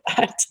tool for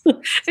that.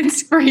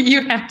 It's free.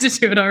 You have to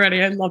do it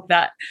already. I love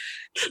that.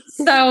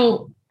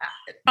 So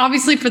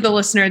obviously for the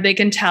listener, they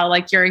can tell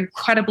like you're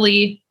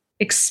incredibly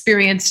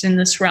experienced in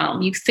this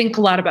realm. You think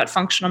a lot about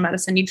functional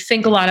medicine. You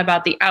think a lot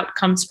about the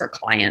outcomes for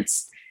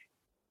clients.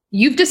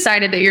 You've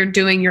decided that you're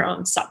doing your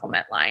own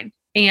supplement line.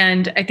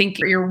 And I think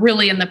you're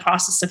really in the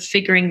process of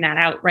figuring that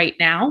out right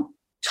now.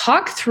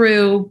 Talk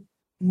through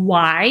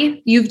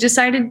why you've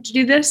decided to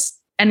do this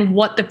and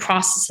what the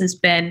process has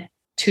been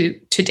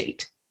to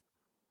date.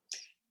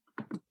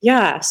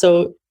 Yeah.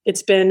 So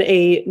it's been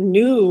a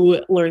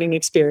new learning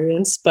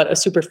experience, but a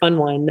super fun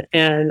one.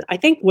 And I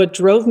think what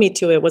drove me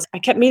to it was I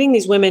kept meeting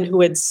these women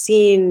who had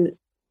seen,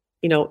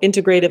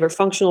 integrative or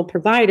functional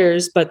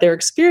providers, but their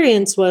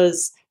experience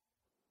was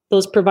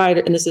those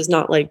providers, and this is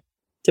not like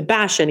to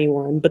bash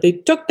anyone, but they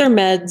took their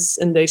meds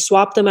and they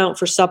swapped them out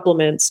for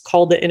supplements,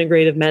 called it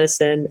integrative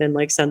medicine, and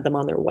like sent them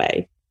on their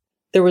way.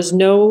 There was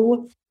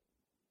nothing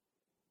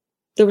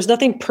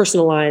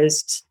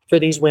personalized for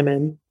these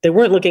women. They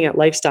weren't looking at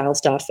lifestyle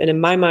stuff. And in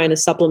my mind, a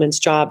supplement's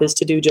job is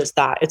to do just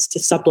that. It's to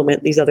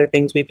supplement these other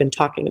things we've been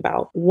talking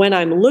about. When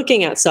I'm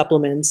looking at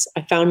supplements,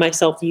 I found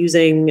myself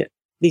using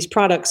these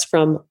products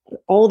from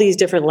all these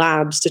different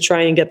labs to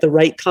try and get the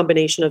right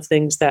combination of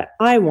things that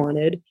I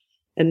wanted.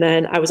 And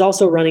then I was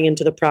also running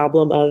into the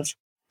problem of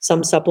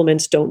some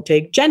supplements don't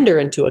take gender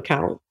into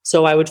account.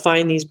 So I would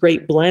find these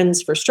great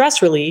blends for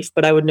stress relief,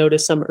 but I would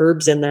notice some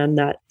herbs in them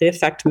that they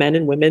affect men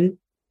and women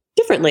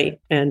differently.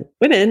 And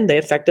women, they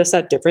affect us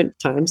at different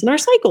times in our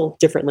cycle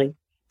differently.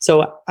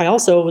 So I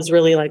also was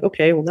really like,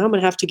 okay, well, now I'm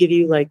going to have to give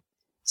you like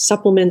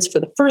supplements for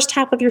the first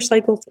half of your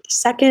cycle, for the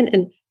second.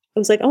 And I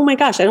was like, oh my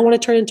gosh, I don't want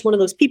to turn into one of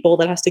those people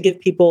that has to give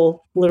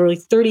people literally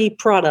 30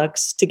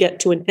 products to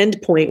get to an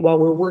end point while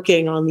we're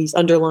working on these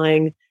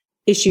underlying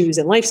issues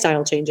and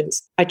lifestyle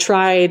changes. I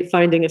tried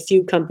finding a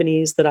few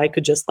companies that I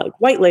could just like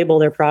white label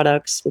their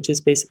products, which is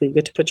basically you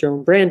get to put your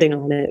own branding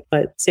on it,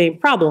 but same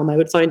problem. I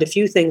would find a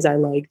few things I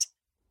liked,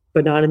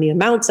 but not in the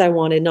amounts I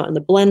wanted, not in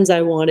the blends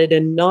I wanted,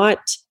 and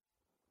not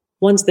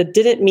ones that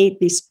didn't meet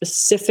the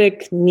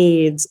specific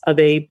needs of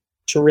a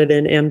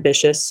driven,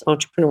 ambitious,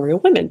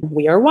 entrepreneurial women.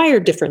 We are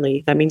wired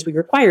differently. That means we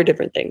require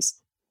different things.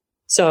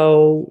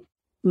 So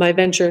my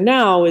venture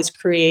now is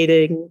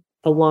creating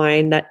a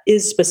line that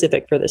is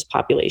specific for this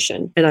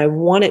population. And I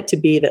want it to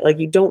be that like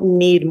you don't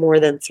need more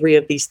than 3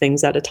 of these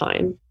things at a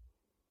time,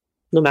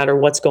 no matter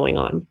what's going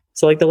on.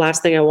 So like the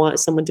last thing I want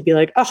is someone to be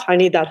like, oh, I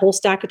need that whole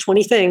stack of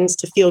 20 things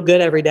to feel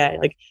good every day.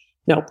 Like,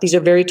 no, these are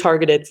very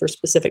targeted for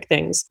specific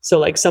things. So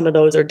like some of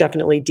those are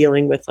definitely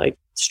dealing with like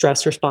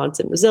stress response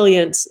and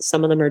resilience.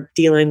 Some of them are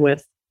dealing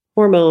with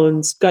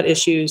hormones, gut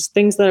issues,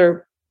 things that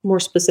are more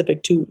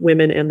specific to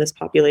women and this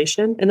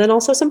population. And then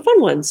also some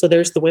fun ones. So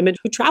there's the woman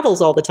who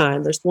travels all the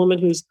time. There's the woman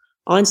who's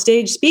on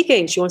stage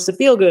speaking. She wants to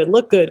feel good,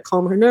 look good,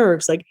 calm her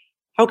nerves. Like,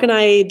 how can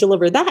I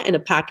deliver that in a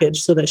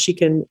package so that she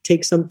can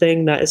take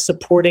something that is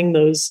supporting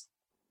those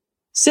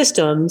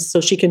systems so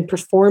she can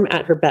perform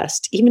at her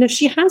best, even if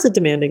she has a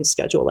demanding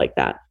schedule like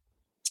that?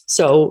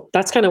 So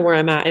that's kind of where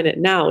I'm at in it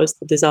now, is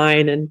the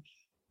design and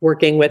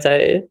working with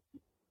a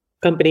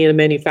company and a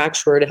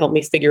manufacturer to help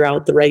me figure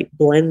out the right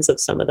blends of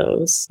some of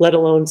those, let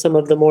alone some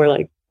of the more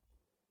like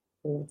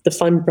the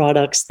fun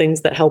products,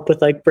 things that help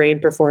with like brain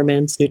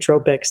performance,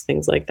 nootropics,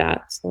 things like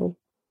that. So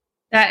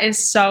that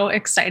is so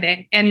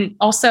exciting. And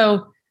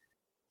also,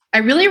 I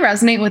really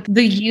resonate with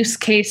the use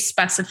case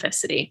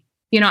specificity.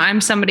 I'm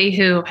somebody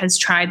who has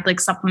tried like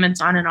supplements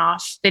on and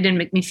off. They didn't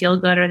make me feel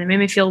good, or they made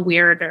me feel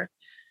weird, or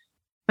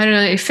I don't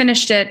know, I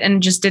finished it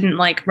and just didn't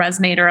like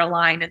resonate or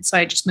align. And so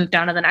I just moved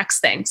on to the next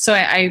thing. So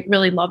I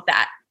really love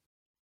that.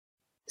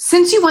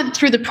 Since you went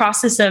through the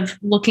process of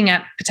looking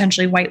at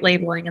potentially white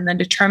labeling and then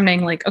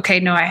determining like, okay,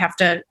 no, I have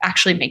to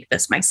actually make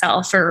this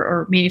myself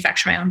or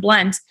manufacture my own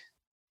blends.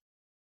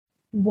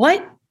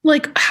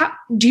 How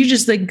do you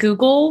just like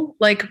Google,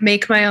 like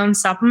make my own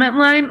supplement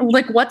line?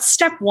 Like what's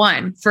step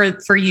one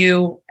for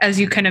you as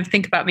you kind of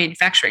think about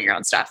manufacturing your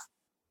own stuff?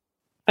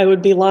 I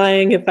would be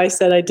lying if I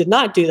said I did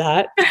not do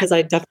that, because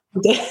I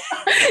definitely did.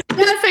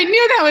 Yes, I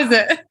knew that was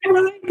it.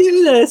 I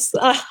do this.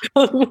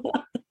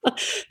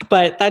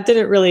 But that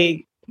didn't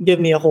really give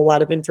me a whole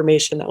lot of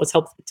information that was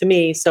helpful to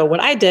me. So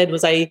what I did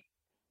was that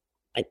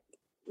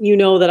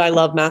I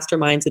love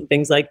masterminds and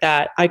things like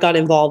that. I got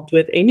involved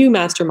with a new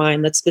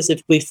mastermind that's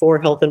specifically for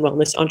health and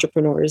wellness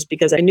entrepreneurs,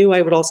 because I knew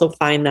I would also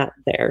find that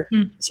there.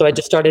 So I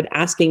just started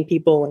asking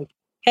people like,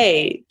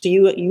 hey,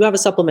 you have a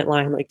supplement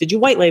line? Like, did you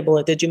white label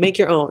it? Did you make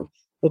your own?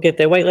 Okay, if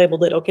they white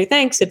labeled it, okay,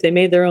 thanks. If they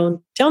made their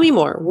own, tell me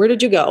more. Where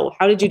did you go?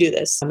 How did you do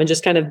this? And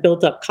just kind of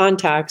built up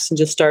contacts and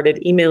just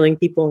started emailing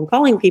people and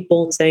calling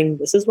people and saying,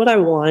 this is what I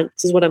want.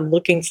 This is what I'm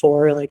looking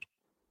for. Like,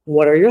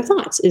 what are your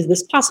thoughts? Is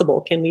this possible?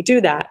 Can we do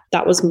that?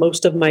 That was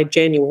most of my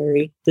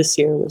January this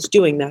year, was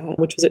doing that,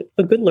 which was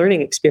a good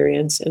learning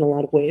experience in a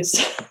lot of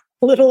ways.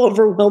 A little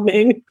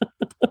overwhelming.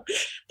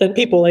 Then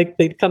people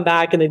they'd come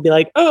back and they'd be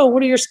like, oh,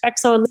 what are your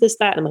specs on this,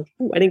 that? And I'm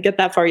like, I didn't get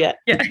that far yet.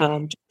 Yeah.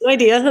 Just an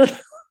idea.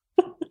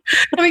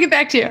 Let me get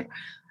back to you.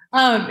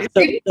 So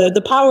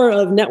the power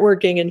of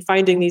networking and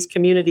finding these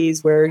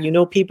communities where,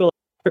 people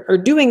are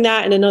doing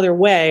that in another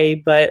way,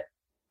 but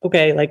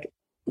okay, like,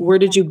 where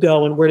did you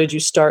go and where did you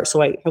start? So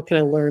how can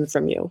I learn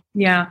from you?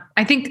 Yeah.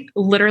 I think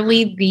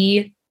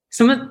literally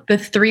some of the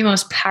three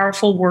most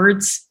powerful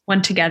words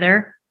when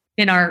together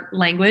in our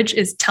language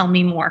is tell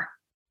me more.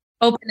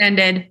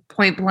 Open-ended,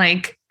 point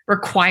blank,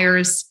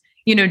 requires,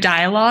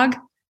 dialogue.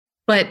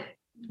 But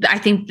I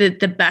think that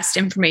the best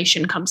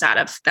information comes out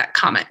of that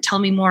comment. Tell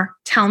me more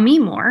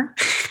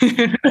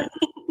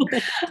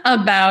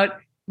about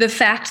the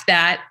fact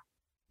that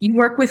you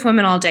work with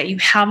women all day. You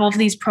have all of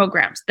these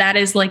programs. That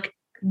is like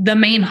the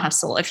main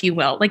hustle, if you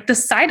will. Like the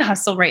side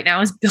hustle right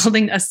now is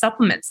building a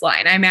supplements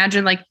line. I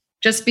imagine like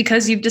just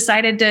because you've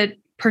decided to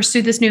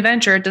pursue this new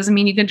venture, it doesn't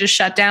mean you can just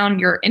shut down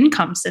your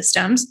income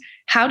systems.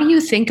 How do you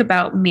think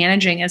about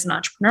managing as an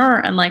entrepreneur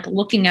and like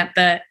looking at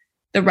the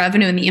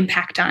revenue and the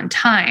impact on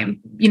time,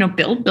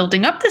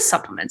 building up this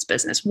supplements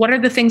business? What are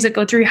the things that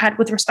go through your head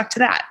with respect to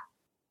that?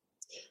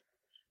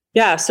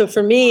 Yeah. So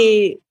for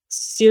me,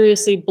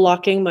 seriously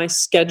blocking my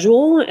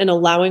schedule and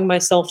allowing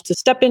myself to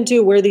step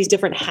into wear these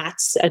different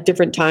hats at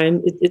different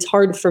times. It's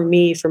hard for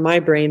me, for my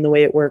brain, the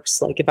way it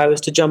works. Like if I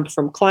was to jump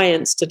from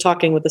clients to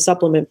talking with a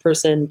supplement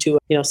person to,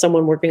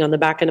 someone working on the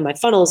back end of my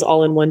funnels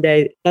all in one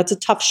day, that's a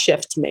tough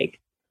shift to make.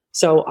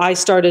 So I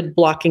started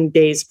blocking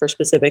days for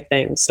specific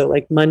things. So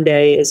like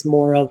Monday is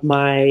more of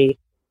my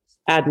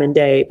admin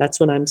day. That's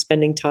when I'm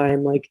spending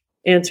time like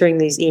answering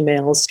these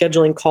emails,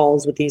 scheduling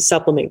calls with these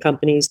supplement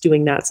companies,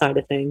 doing that side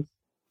of things.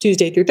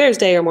 Tuesday through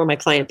Thursday are more my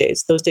client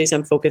days. Those days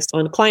I'm focused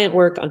on client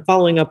work, on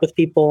following up with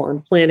people,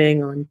 on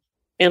planning, on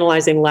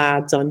analyzing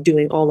labs, on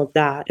doing all of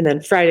that. And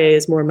then Friday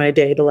is more my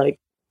day to like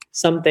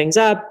sum things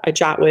up. I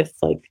chat with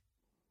like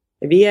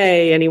a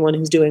VA, anyone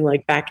who's doing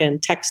like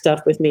back-end tech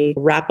stuff with me,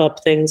 wrap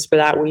up things for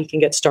that week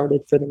and get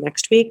started for the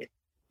next week.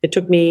 It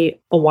took me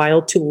a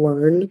while to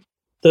learn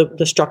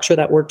the structure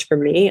that worked for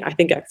me. I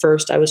think at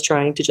first I was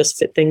trying to just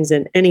fit things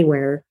in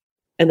anywhere.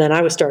 And then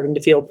I was starting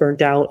to feel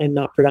burnt out and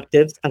not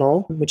productive at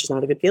all, which is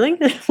not a good feeling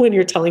when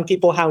you're telling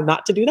people how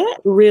not to do that.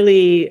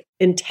 Really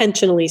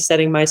intentionally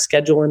setting my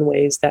schedule in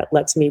ways that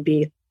lets me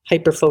be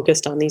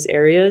hyper-focused on these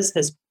areas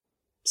has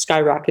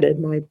skyrocketed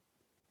my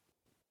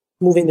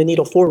moving the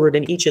needle forward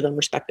in each of them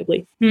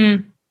respectively.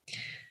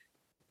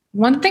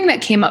 One thing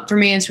that came up for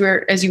me as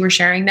you were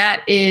sharing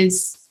that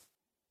is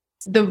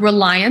the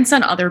reliance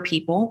on other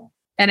people.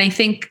 And I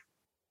think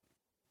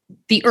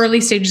the early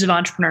stages of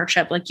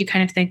entrepreneurship, like you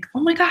kind of think, oh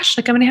my gosh,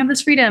 like I'm going to have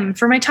this freedom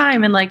for my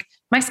time and like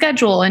my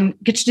schedule and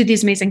get to do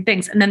these amazing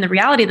things. And then the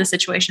reality of the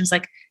situation is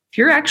like, if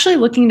you're actually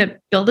looking to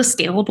build a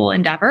scalable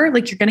endeavor,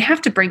 like you're going to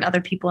have to bring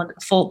other people into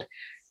the fold.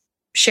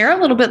 Share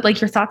a little bit like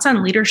your thoughts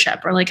on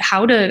leadership or like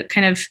how to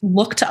kind of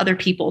look to other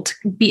people to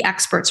be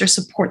experts or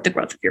support the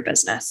growth of your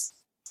business.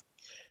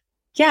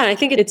 Yeah, I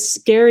think it's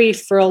scary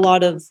for a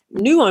lot of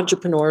new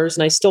entrepreneurs,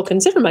 and I still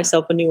consider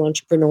myself a new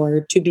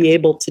entrepreneur, to be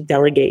able to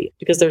delegate,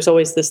 because there's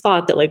always this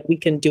thought that like we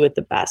can do it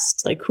the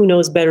best. Like who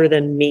knows better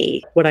than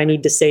me what I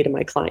need to say to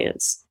my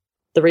clients?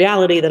 The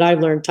reality that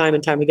I've learned time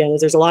and time again is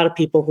there's a lot of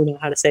people who know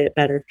how to say it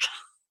better,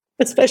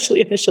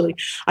 especially initially.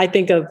 I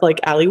think of like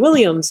Allie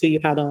Williams, who you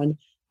had on,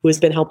 who has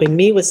been helping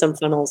me with some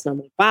funnels. And I'm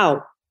like,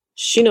 wow,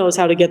 she knows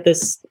how to get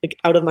this like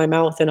out of my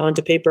mouth and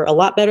onto paper a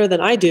lot better than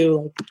I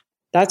do. Like,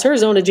 that's her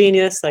zone of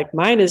genius. Like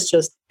mine is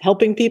just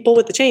helping people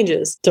with the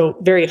changes. So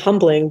very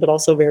humbling, but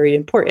also very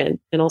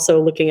important. And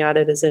also looking at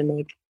it as in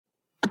like,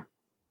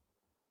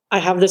 I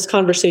have this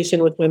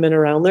conversation with women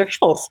around their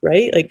health,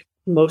 right? Like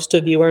most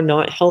of you are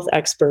not health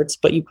experts,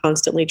 but you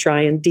constantly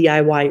try and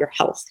DIY your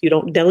health. You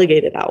don't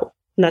delegate it out.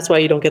 And that's why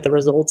you don't get the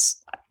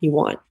results you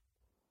want.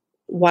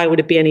 Why would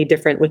it be any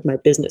different with my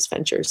business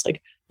ventures?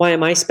 Like, why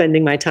am I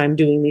spending my time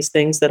doing these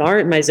things that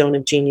aren't my zone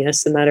of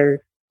genius and that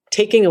are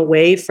taking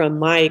away from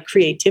my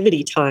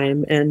creativity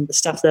time and the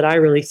stuff that I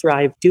really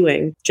thrive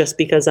doing just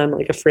because I'm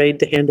like afraid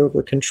to hand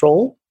over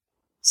control?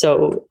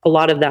 So a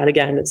lot of that,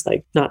 again, is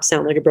like not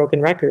sound like a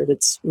broken record.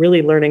 It's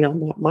really learning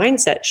on that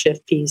mindset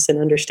shift piece and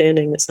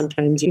understanding that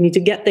sometimes you need to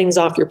get things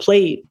off your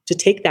plate to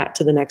take that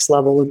to the next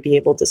level and be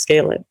able to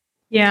scale it.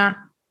 Yeah.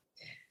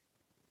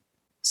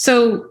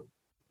 So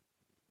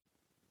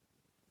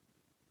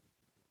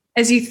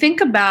as you think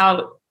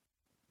about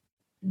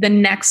the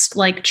next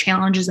like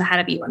challenges ahead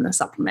of you in the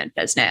supplement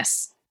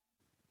business,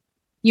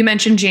 you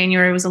mentioned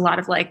January was a lot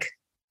of like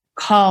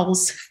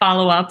calls,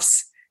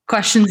 follow-ups,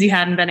 questions you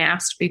hadn't been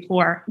asked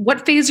before.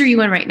 What phase are you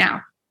in right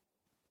now?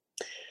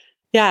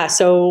 Yeah.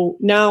 So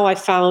now I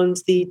found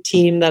the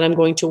team that I'm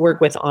going to work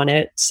with on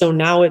it. So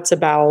now it's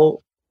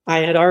about, I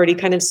had already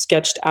kind of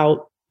sketched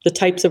out the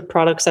types of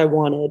products I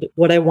wanted,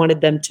 what I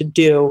wanted them to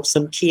do,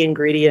 some key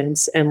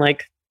ingredients, and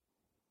like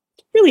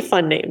really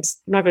fun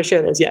names. I'm not going to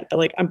share those yet, but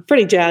like I'm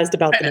pretty jazzed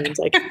about the names.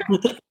 Like,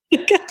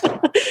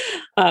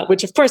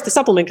 which of course the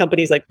supplement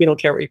companies like, we don't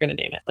care what you're going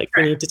to name it. Like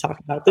we need to talk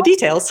about the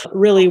details.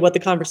 Really, what the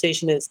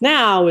conversation is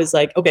now is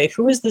like, okay,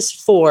 who is this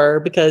for?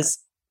 Because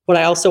what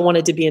I also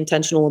wanted to be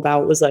intentional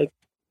about was like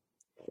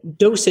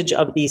dosage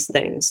of these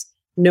things,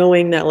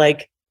 knowing that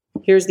like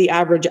here's the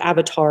average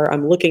avatar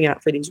I'm looking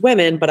at for these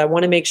women, but I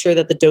want to make sure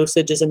that the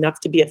dosage is enough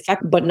to be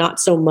effective, but not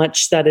so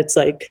much that it's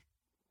like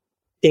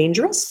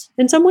dangerous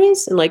in some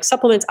ways. And like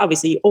supplements,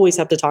 obviously you always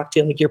have to talk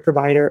to like your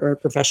provider or a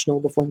professional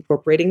before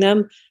incorporating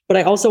them. But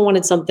I also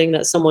wanted something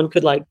that someone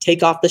could like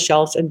take off the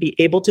shelf and be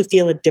able to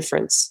feel a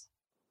difference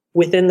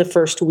within the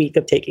first week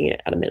of taking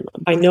it at a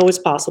minimum. I know it's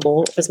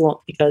possible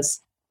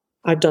because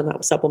I've done that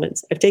with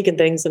supplements. I've taken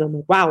things and I'm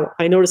like, wow,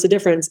 I notice a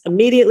difference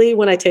immediately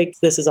when I take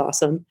this is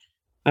awesome.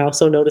 I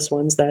also notice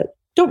ones that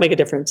don't make a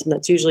difference. And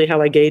that's usually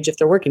how I gauge if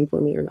they're working for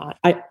me or not.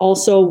 I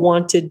also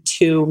wanted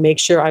to make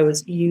sure I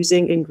was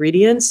using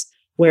ingredients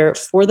where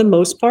for the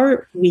most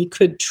part, we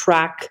could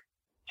track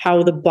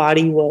how the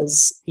body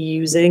was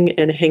using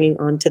and hanging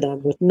on to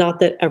them. With not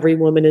that every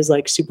woman is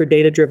like super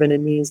data driven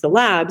and needs the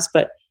labs,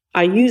 but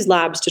I use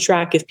labs to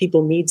track if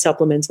people need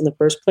supplements in the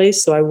first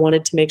place. So I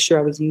wanted to make sure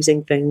I was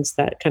using things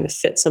that kind of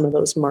fit some of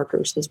those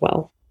markers as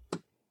well.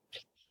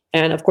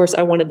 And of course,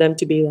 I wanted them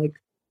to be like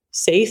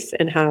safe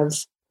and have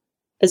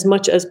as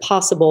much as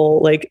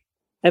possible like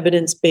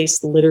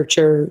evidence-based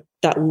literature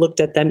that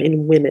looked at them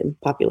in women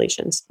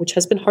populations, which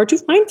has been hard to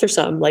find for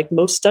some. Like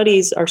most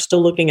studies are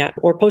still looking at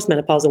or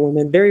postmenopausal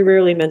women, very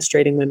rarely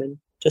menstruating women,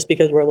 just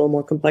because we're a little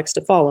more complex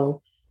to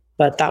follow.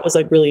 But that was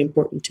like really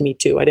important to me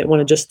too. I didn't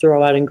want to just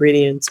throw out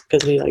ingredients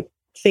because we like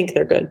think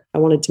they're good. I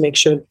wanted to make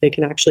sure that they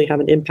can actually have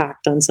an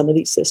impact on some of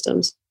these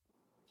systems.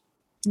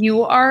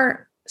 You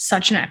are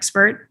such an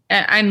expert.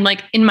 And I'm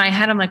like, in my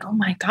head, I'm like, oh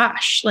my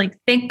gosh, like,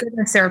 thank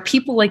goodness there are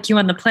people like you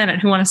on the planet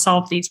who want to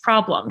solve these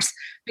problems.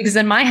 Because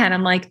in my head,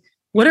 I'm like,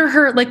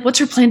 what's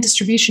her planned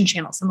distribution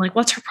channels? I'm like,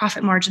 what's her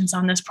profit margins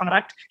on this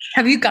product?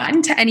 Have you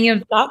gotten to any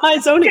of Not my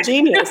zone of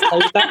genius.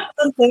 Like, that's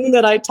the thing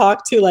that I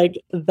talk to like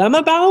them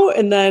about.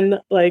 And then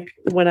like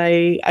when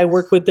I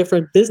work with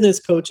different business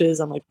coaches,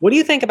 I'm like, what do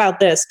you think about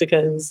this?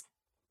 Because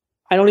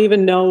I don't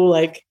even know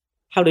like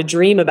how to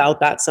dream about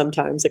that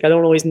sometimes. Like I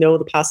don't always know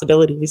the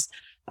possibilities.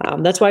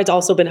 That's why it's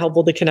also been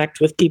helpful to connect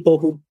with people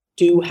who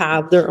do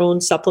have their own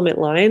supplement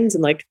lines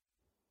and like,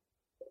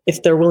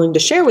 if they're willing to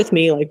share with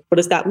me, like, what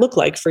does that look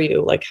like for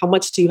you? Like, how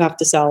much do you have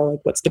to sell? Like,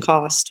 what's the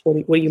cost?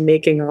 What are you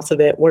making off of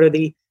it? What are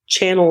the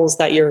channels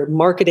that you're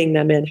marketing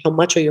them in? How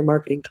much are your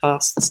marketing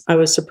costs? I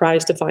was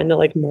surprised to find that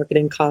like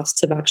marketing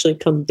costs have actually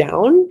come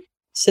down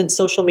since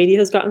social media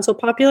has gotten so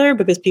popular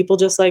because people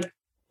just like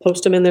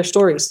post them in their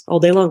stories all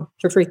day long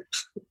for free.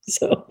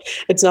 So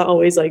it's not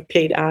always like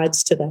paid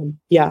ads to them.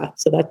 Yeah.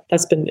 So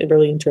that's been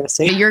really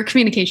interesting. Your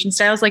communication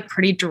style is like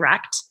pretty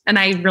direct. And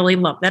I really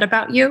love that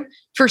about you.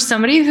 For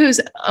somebody who's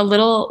a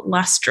little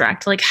less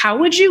direct, like how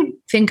would you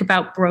think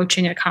about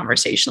broaching a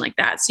conversation like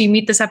that? So you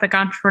meet this epic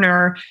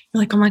entrepreneur,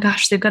 you're like, oh my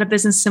gosh, they've got a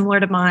business similar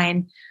to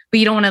mine, but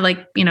you don't want to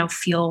like,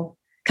 feel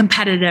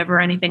competitive or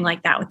anything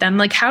like that with them.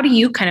 Like, how do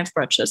you kind of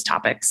broach those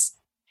topics?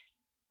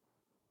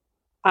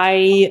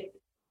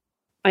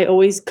 I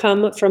always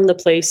come from the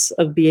place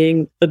of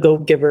being a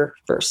go-giver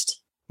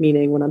first,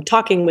 meaning when I'm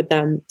talking with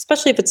them,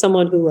 especially if it's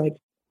someone who like,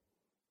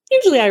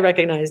 usually I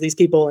recognize these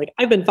people, like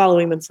I've been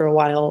following them for a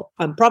while.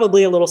 I'm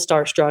probably a little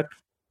starstruck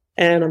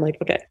and I'm like,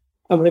 okay,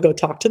 I'm going to go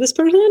talk to this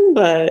person.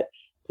 But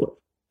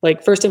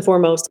like, first and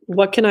foremost,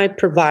 what can I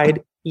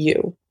provide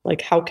you?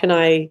 Like, how can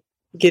I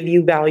give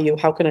you value?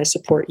 How can I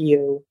support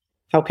you?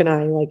 How can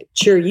I like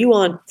cheer you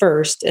on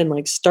first and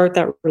like start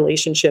that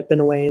relationship in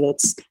a way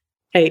that's,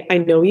 hey, I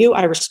know you,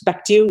 I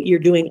respect you, you're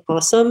doing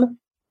awesome.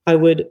 I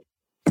would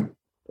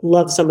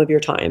love some of your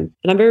time.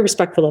 And I'm very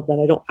respectful of that.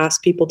 I don't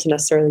ask people to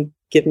necessarily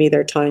give me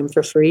their time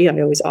for free. I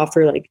always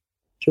offer, like,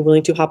 if you're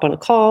willing to hop on a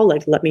call,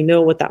 like, let me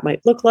know what that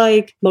might look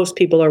like. Most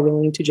people are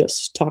willing to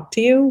just talk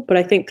to you. But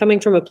I think coming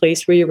from a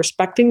place where you're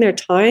respecting their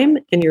time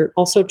and you're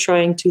also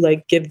trying to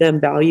like give them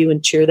value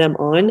and cheer them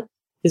on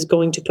is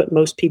going to put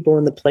most people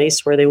in the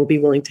place where they will be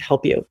willing to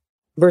help you.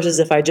 Versus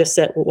if I just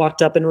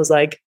walked up and was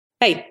like,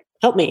 hey,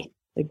 help me.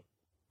 Like,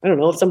 I don't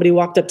know, if somebody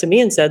walked up to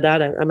me and said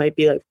that, I might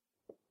be like,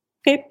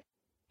 okay,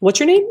 what's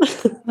your name?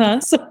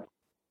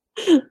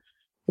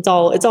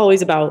 So it's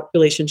always about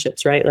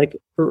relationships, right? Like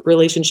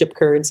relationship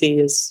currency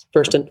is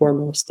first and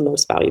foremost the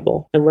most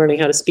valuable, and learning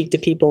how to speak to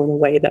people in a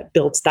way that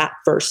builds that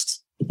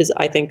first is,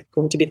 I think,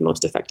 going to be the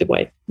most effective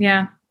way.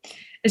 Yeah.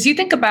 As you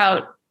think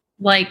about,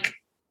 like,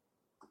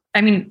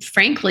 I mean,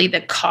 frankly,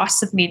 the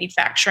cost of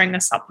manufacturing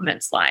a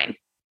supplements line,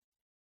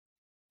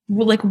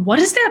 like, what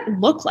does that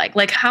look like?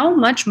 Like, how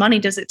much money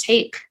does it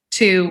take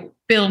to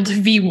build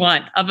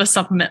V1 of a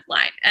supplement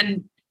line?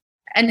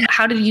 And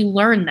how did you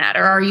learn that?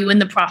 Or are you in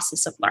the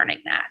process of learning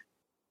that?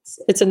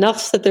 It's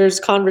enough that there's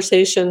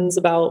conversations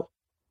about,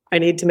 I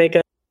need to make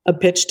a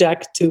pitch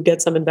deck to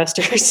get some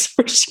investors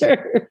for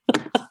sure.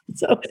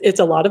 So it's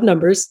a lot of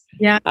numbers.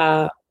 Yeah.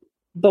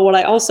 But what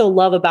I also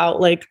love about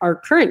like our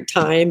current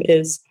time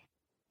is,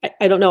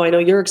 I don't know, I know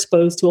you're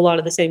exposed to a lot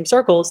of the same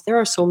circles. There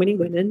are so many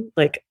women,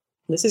 like,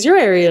 this is your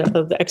area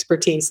of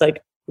expertise,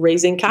 like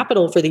raising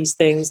capital for these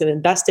things and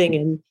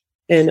investing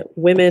in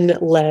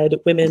women-led,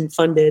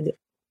 women-funded,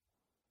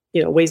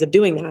 ways of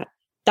doing that.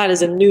 That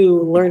is a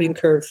new learning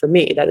curve for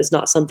me. That is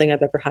not something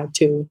I've ever had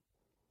to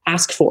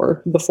ask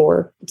for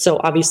before. So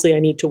obviously I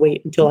need to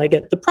wait until I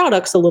get the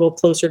products a little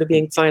closer to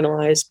being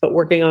finalized, but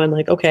working on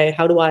like, okay,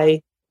 how do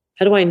I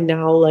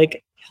now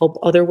like help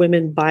other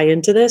women buy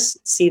into this,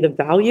 see the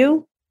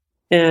value,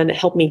 and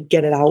help me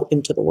get it out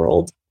into the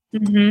world.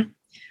 Mm-hmm.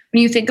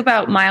 When you think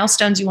about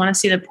milestones you want to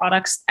see the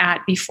products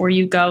at before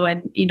you go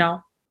and,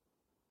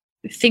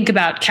 think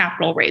about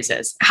capital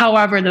raises,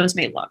 however those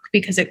may look,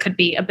 because it could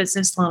be a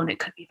business loan, it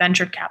could be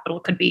venture capital,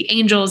 it could be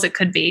angels, it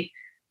could be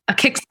a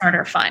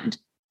Kickstarter fund.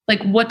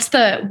 Like, what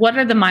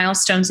are the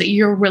milestones that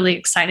you're really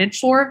excited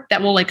for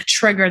that will like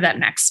trigger that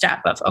next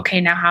step of, okay,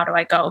 now how do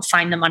I go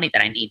find the money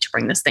that I need to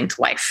bring this thing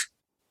to life?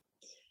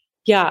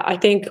 Yeah, I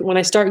think when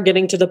I start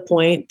getting to the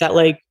point that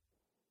like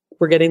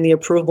we're getting the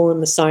approval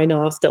and the sign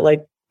off that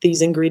like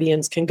these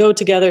ingredients can go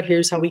together,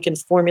 here's how we can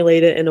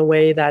formulate it in a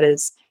way that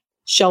is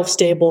shelf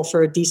stable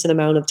for a decent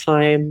amount of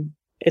time.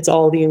 It's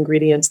all the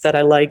ingredients that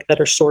I like that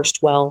are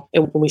sourced well.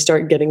 And when we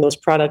start getting those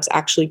products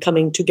actually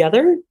coming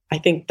together, I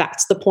think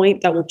that's the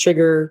point that will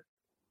trigger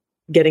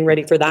getting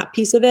ready for that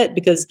piece of it.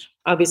 Because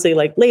obviously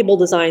like label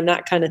design,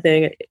 that kind of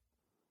thing,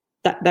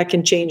 that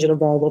can change and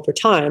evolve over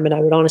time. And I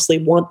would honestly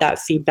want that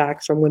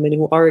feedback from women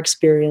who are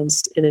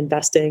experienced in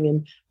investing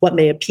and what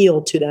may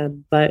appeal to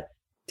them. But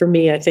for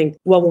me, I think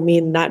what will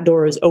mean that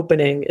door is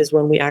opening is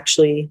when we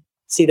actually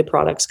see the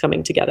products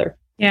coming together.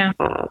 Yeah.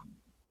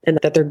 And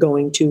that they're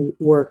going to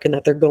work and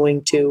that they're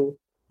going to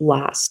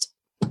last.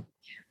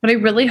 What I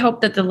really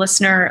hope that the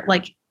listener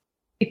like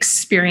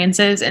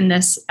experiences in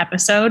this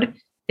episode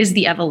is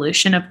the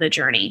evolution of the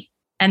journey.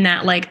 And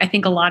that, like, I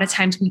think a lot of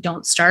times we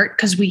don't start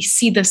because we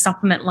see the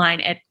supplement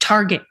line at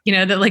Target,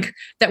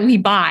 that we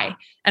buy.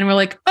 And we're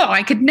like, oh,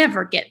 I could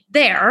never get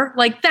there.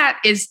 Like, that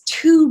is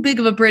too big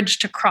of a bridge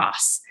to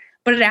cross.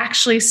 But it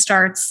actually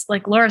starts,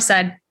 like Laura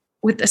said,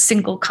 with a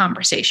single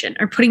conversation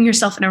or putting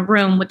yourself in a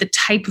room with the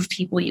type of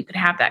people you could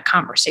have that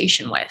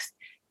conversation with.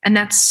 And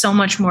that's so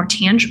much more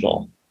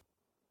tangible.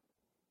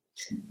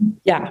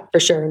 Yeah, for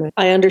sure.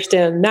 I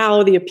understand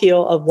now the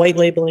appeal of white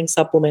labeling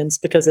supplements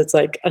because it's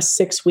like a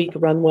 6-week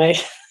runway.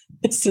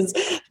 This is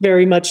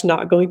very much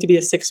not going to be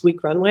a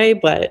 6-week runway,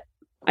 but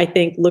I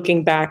think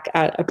looking back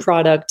at a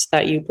product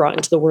that you brought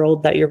into the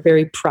world that you're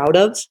very proud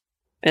of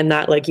and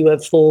that like you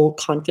have full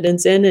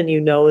confidence in, and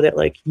that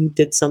like you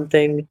did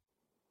something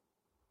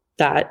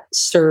that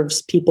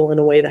serves people in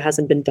a way that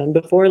hasn't been done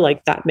before,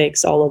 like that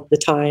makes all of the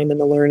time and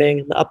the learning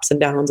and the ups and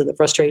downs and the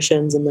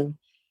frustrations and the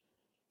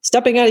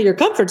stepping out of your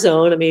comfort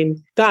zone. I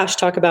mean, gosh,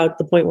 talk about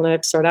the point when I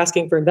have to start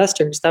asking for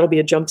investors. That'll be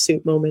a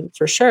jumpsuit moment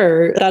for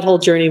sure. That whole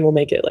journey will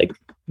make it like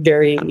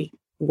very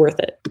worth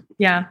it.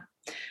 Yeah.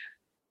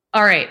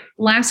 All right.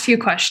 Last few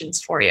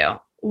questions for you.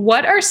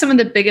 What are some of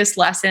the biggest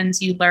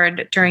lessons you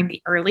learned during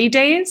the early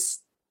days?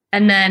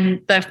 And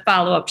then the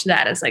follow up to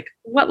that is like,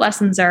 what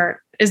lessons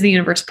is the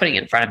universe putting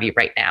in front of you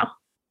right now?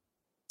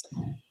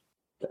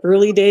 The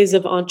early days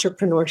of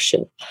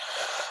entrepreneurship.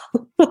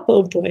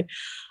 Oh boy.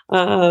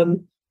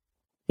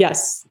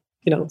 Yes.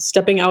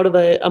 Stepping out of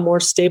a more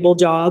stable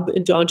job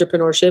into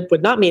entrepreneurship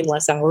would not mean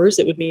less hours.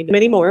 It would mean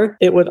many more.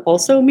 It would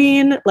also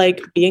mean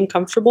like being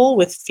comfortable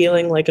with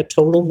feeling like a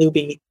total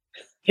newbie.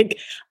 Like,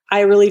 I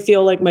really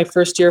feel like my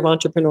first year of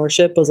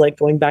entrepreneurship was like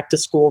going back to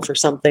school for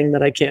something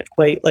that I can't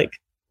quite like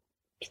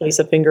place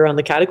a finger on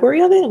the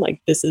category of it. I'm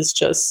like, this is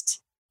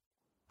just,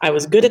 I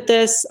was good at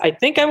this. I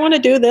think I want to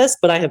do this,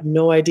 but I have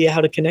no idea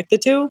how to connect the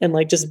two. And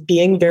like just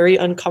being very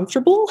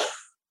uncomfortable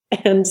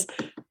and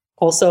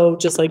also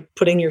just like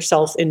putting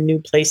yourself in new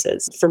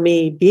places. For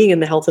me, being in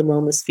the health and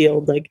wellness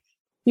field, like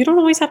you don't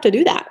always have to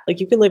do that. Like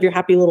you can live your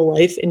happy little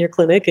life in your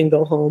clinic and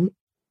go home.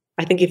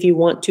 I think if you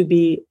want to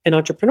be an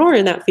entrepreneur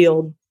in that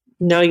field,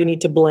 now you need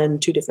to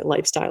blend two different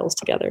lifestyles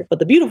together. But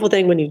the beautiful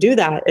thing when you do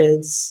that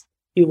is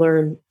you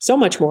learn so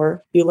much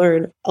more. You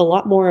learn a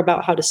lot more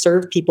about how to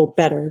serve people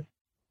better.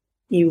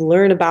 You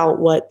learn about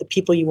what the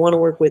people you want to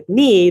work with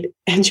need,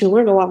 and you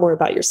learn a lot more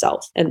about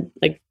yourself. And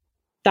like,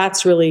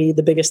 that's really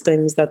the biggest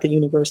things that the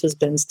universe has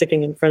been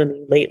sticking in front of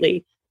me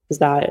lately, is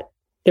that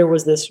there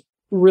was this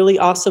really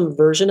awesome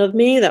version of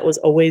me that was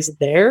always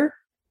there.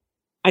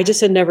 I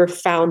just had never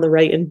found the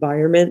right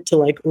environment to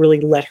like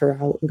really let her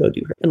out and go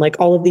do her. And like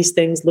all of these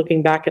things,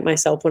 looking back at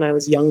myself when I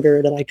was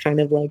younger, that I kind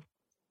of like,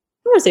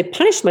 I don't want to say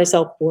punished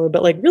myself for,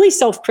 but like really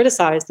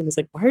self-criticized and was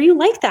like, why are you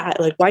like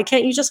that? Like, why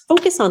can't you just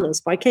focus on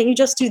this? Why can't you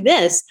just do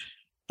this?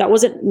 That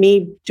wasn't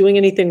me doing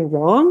anything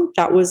wrong.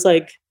 That was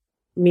like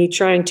me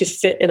trying to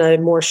fit in a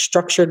more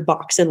structured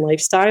box and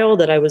lifestyle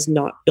that I was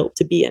not built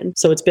to be in.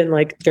 So it's been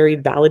like very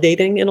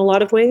validating in a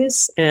lot of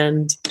ways.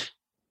 And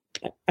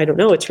I don't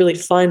know, it's really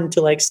fun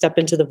to like step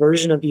into the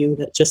version of you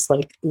that just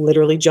like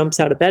literally jumps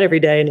out of bed every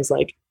day and is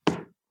like,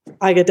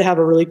 I get to have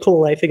a really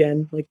cool life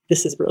again. Like,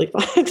 this is really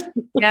fun.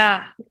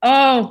 Yeah.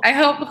 Oh, I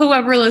hope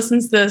whoever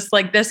listens to this,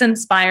 like this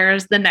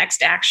inspires the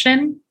next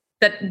action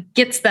that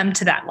gets them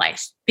to that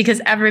life,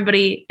 because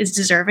everybody is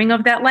deserving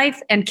of that life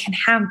and can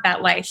have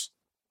that life.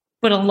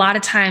 But a lot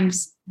of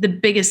times the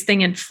biggest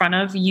thing in front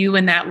of you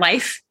in that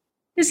life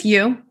is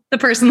you, the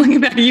person looking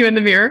back at you in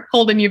the mirror,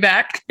 holding you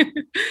back.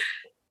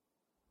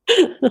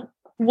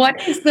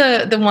 What is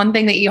the one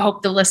thing that you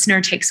hope the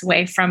listener takes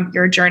away from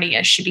your journey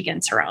as she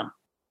begins her own?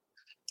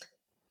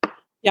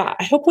 Yeah,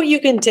 I hope what you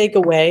can take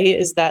away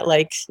is that,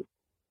 like,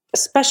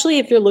 especially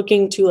if you're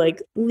looking to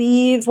like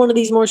leave one of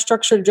these more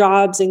structured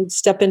jobs and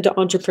step into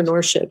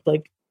entrepreneurship,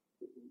 like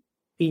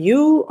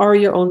you are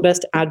your own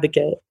best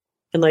advocate,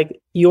 and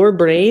like your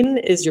brain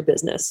is your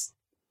business.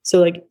 So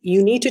like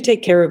you need to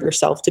take care of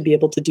yourself to be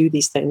able to do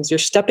these things. You're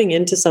stepping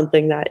into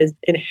something that is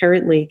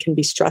inherently can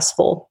be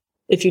stressful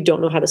if you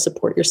don't know how to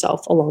support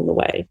yourself along the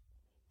way.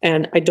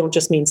 And I don't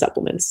just mean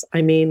supplements.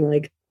 I mean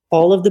like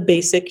all of the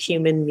basic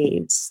human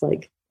needs,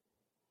 like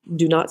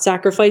do not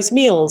sacrifice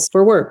meals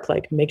for work.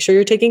 Like make sure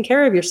you're taking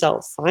care of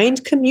yourself,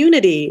 find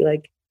community,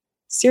 like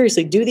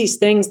seriously do these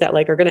things that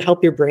like are going to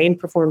help your brain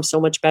perform so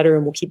much better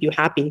and will keep you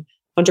happy.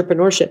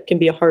 Entrepreneurship can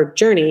be a hard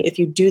journey. If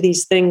you do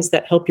these things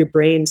that help your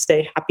brain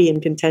stay happy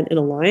and content and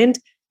aligned,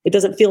 it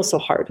doesn't feel so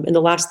hard. And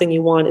the last thing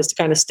you want is to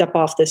kind of step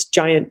off this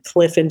giant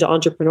cliff into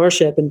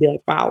entrepreneurship and be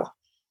like, wow,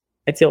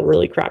 I feel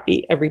really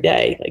crappy every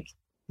day. Like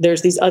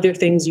there's these other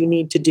things you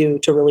need to do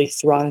to really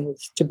thrive,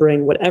 to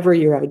bring whatever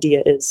your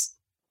idea is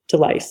to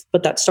life.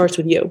 But that starts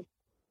with you.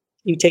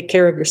 You take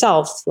care of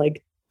yourself.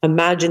 Like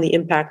imagine the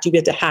impact you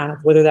get to have,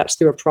 whether that's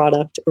through a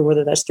product or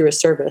whether that's through a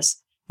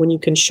service, when you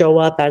can show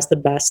up as the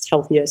best,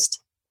 healthiest,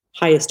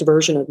 highest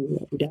version of you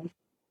every day.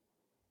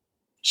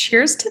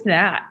 Cheers to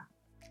that.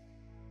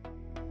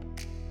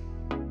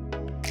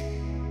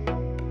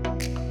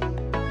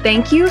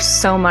 Thank you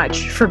so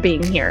much for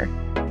being here.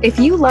 If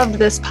you loved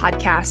this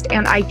podcast,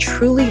 and I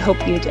truly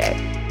hope you did,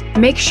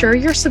 make sure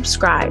you're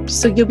subscribed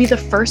so you'll be the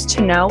first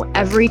to know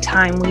every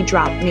time we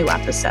drop new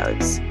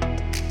episodes.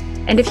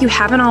 And if you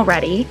haven't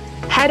already,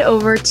 head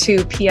over to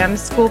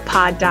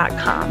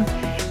pmschoolpod.com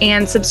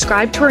and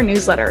subscribe to our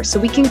newsletter so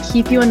we can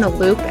keep you in the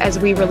loop as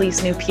we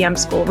release new PM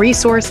School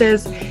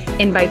resources,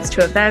 invites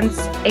to events,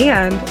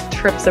 and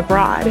trips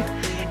abroad.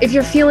 If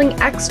you're feeling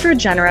extra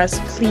generous,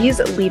 please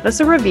leave us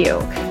a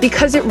review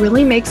because it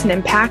really makes an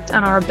impact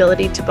on our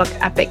ability to book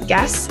epic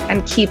guests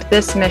and keep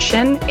this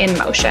mission in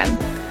motion.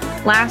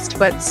 Last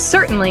but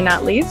certainly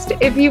not least,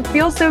 if you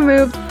feel so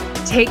moved,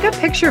 take a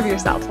picture of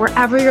yourself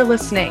wherever you're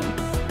listening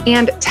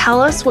and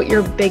tell us what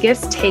your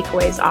biggest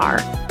takeaways are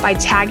by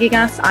tagging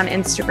us on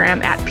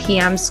Instagram at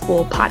PM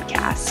School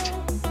Podcast.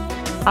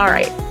 All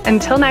right,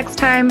 until next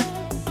time,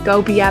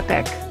 go be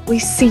epic. We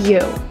see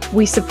you.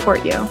 We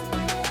support you.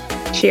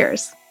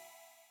 Cheers.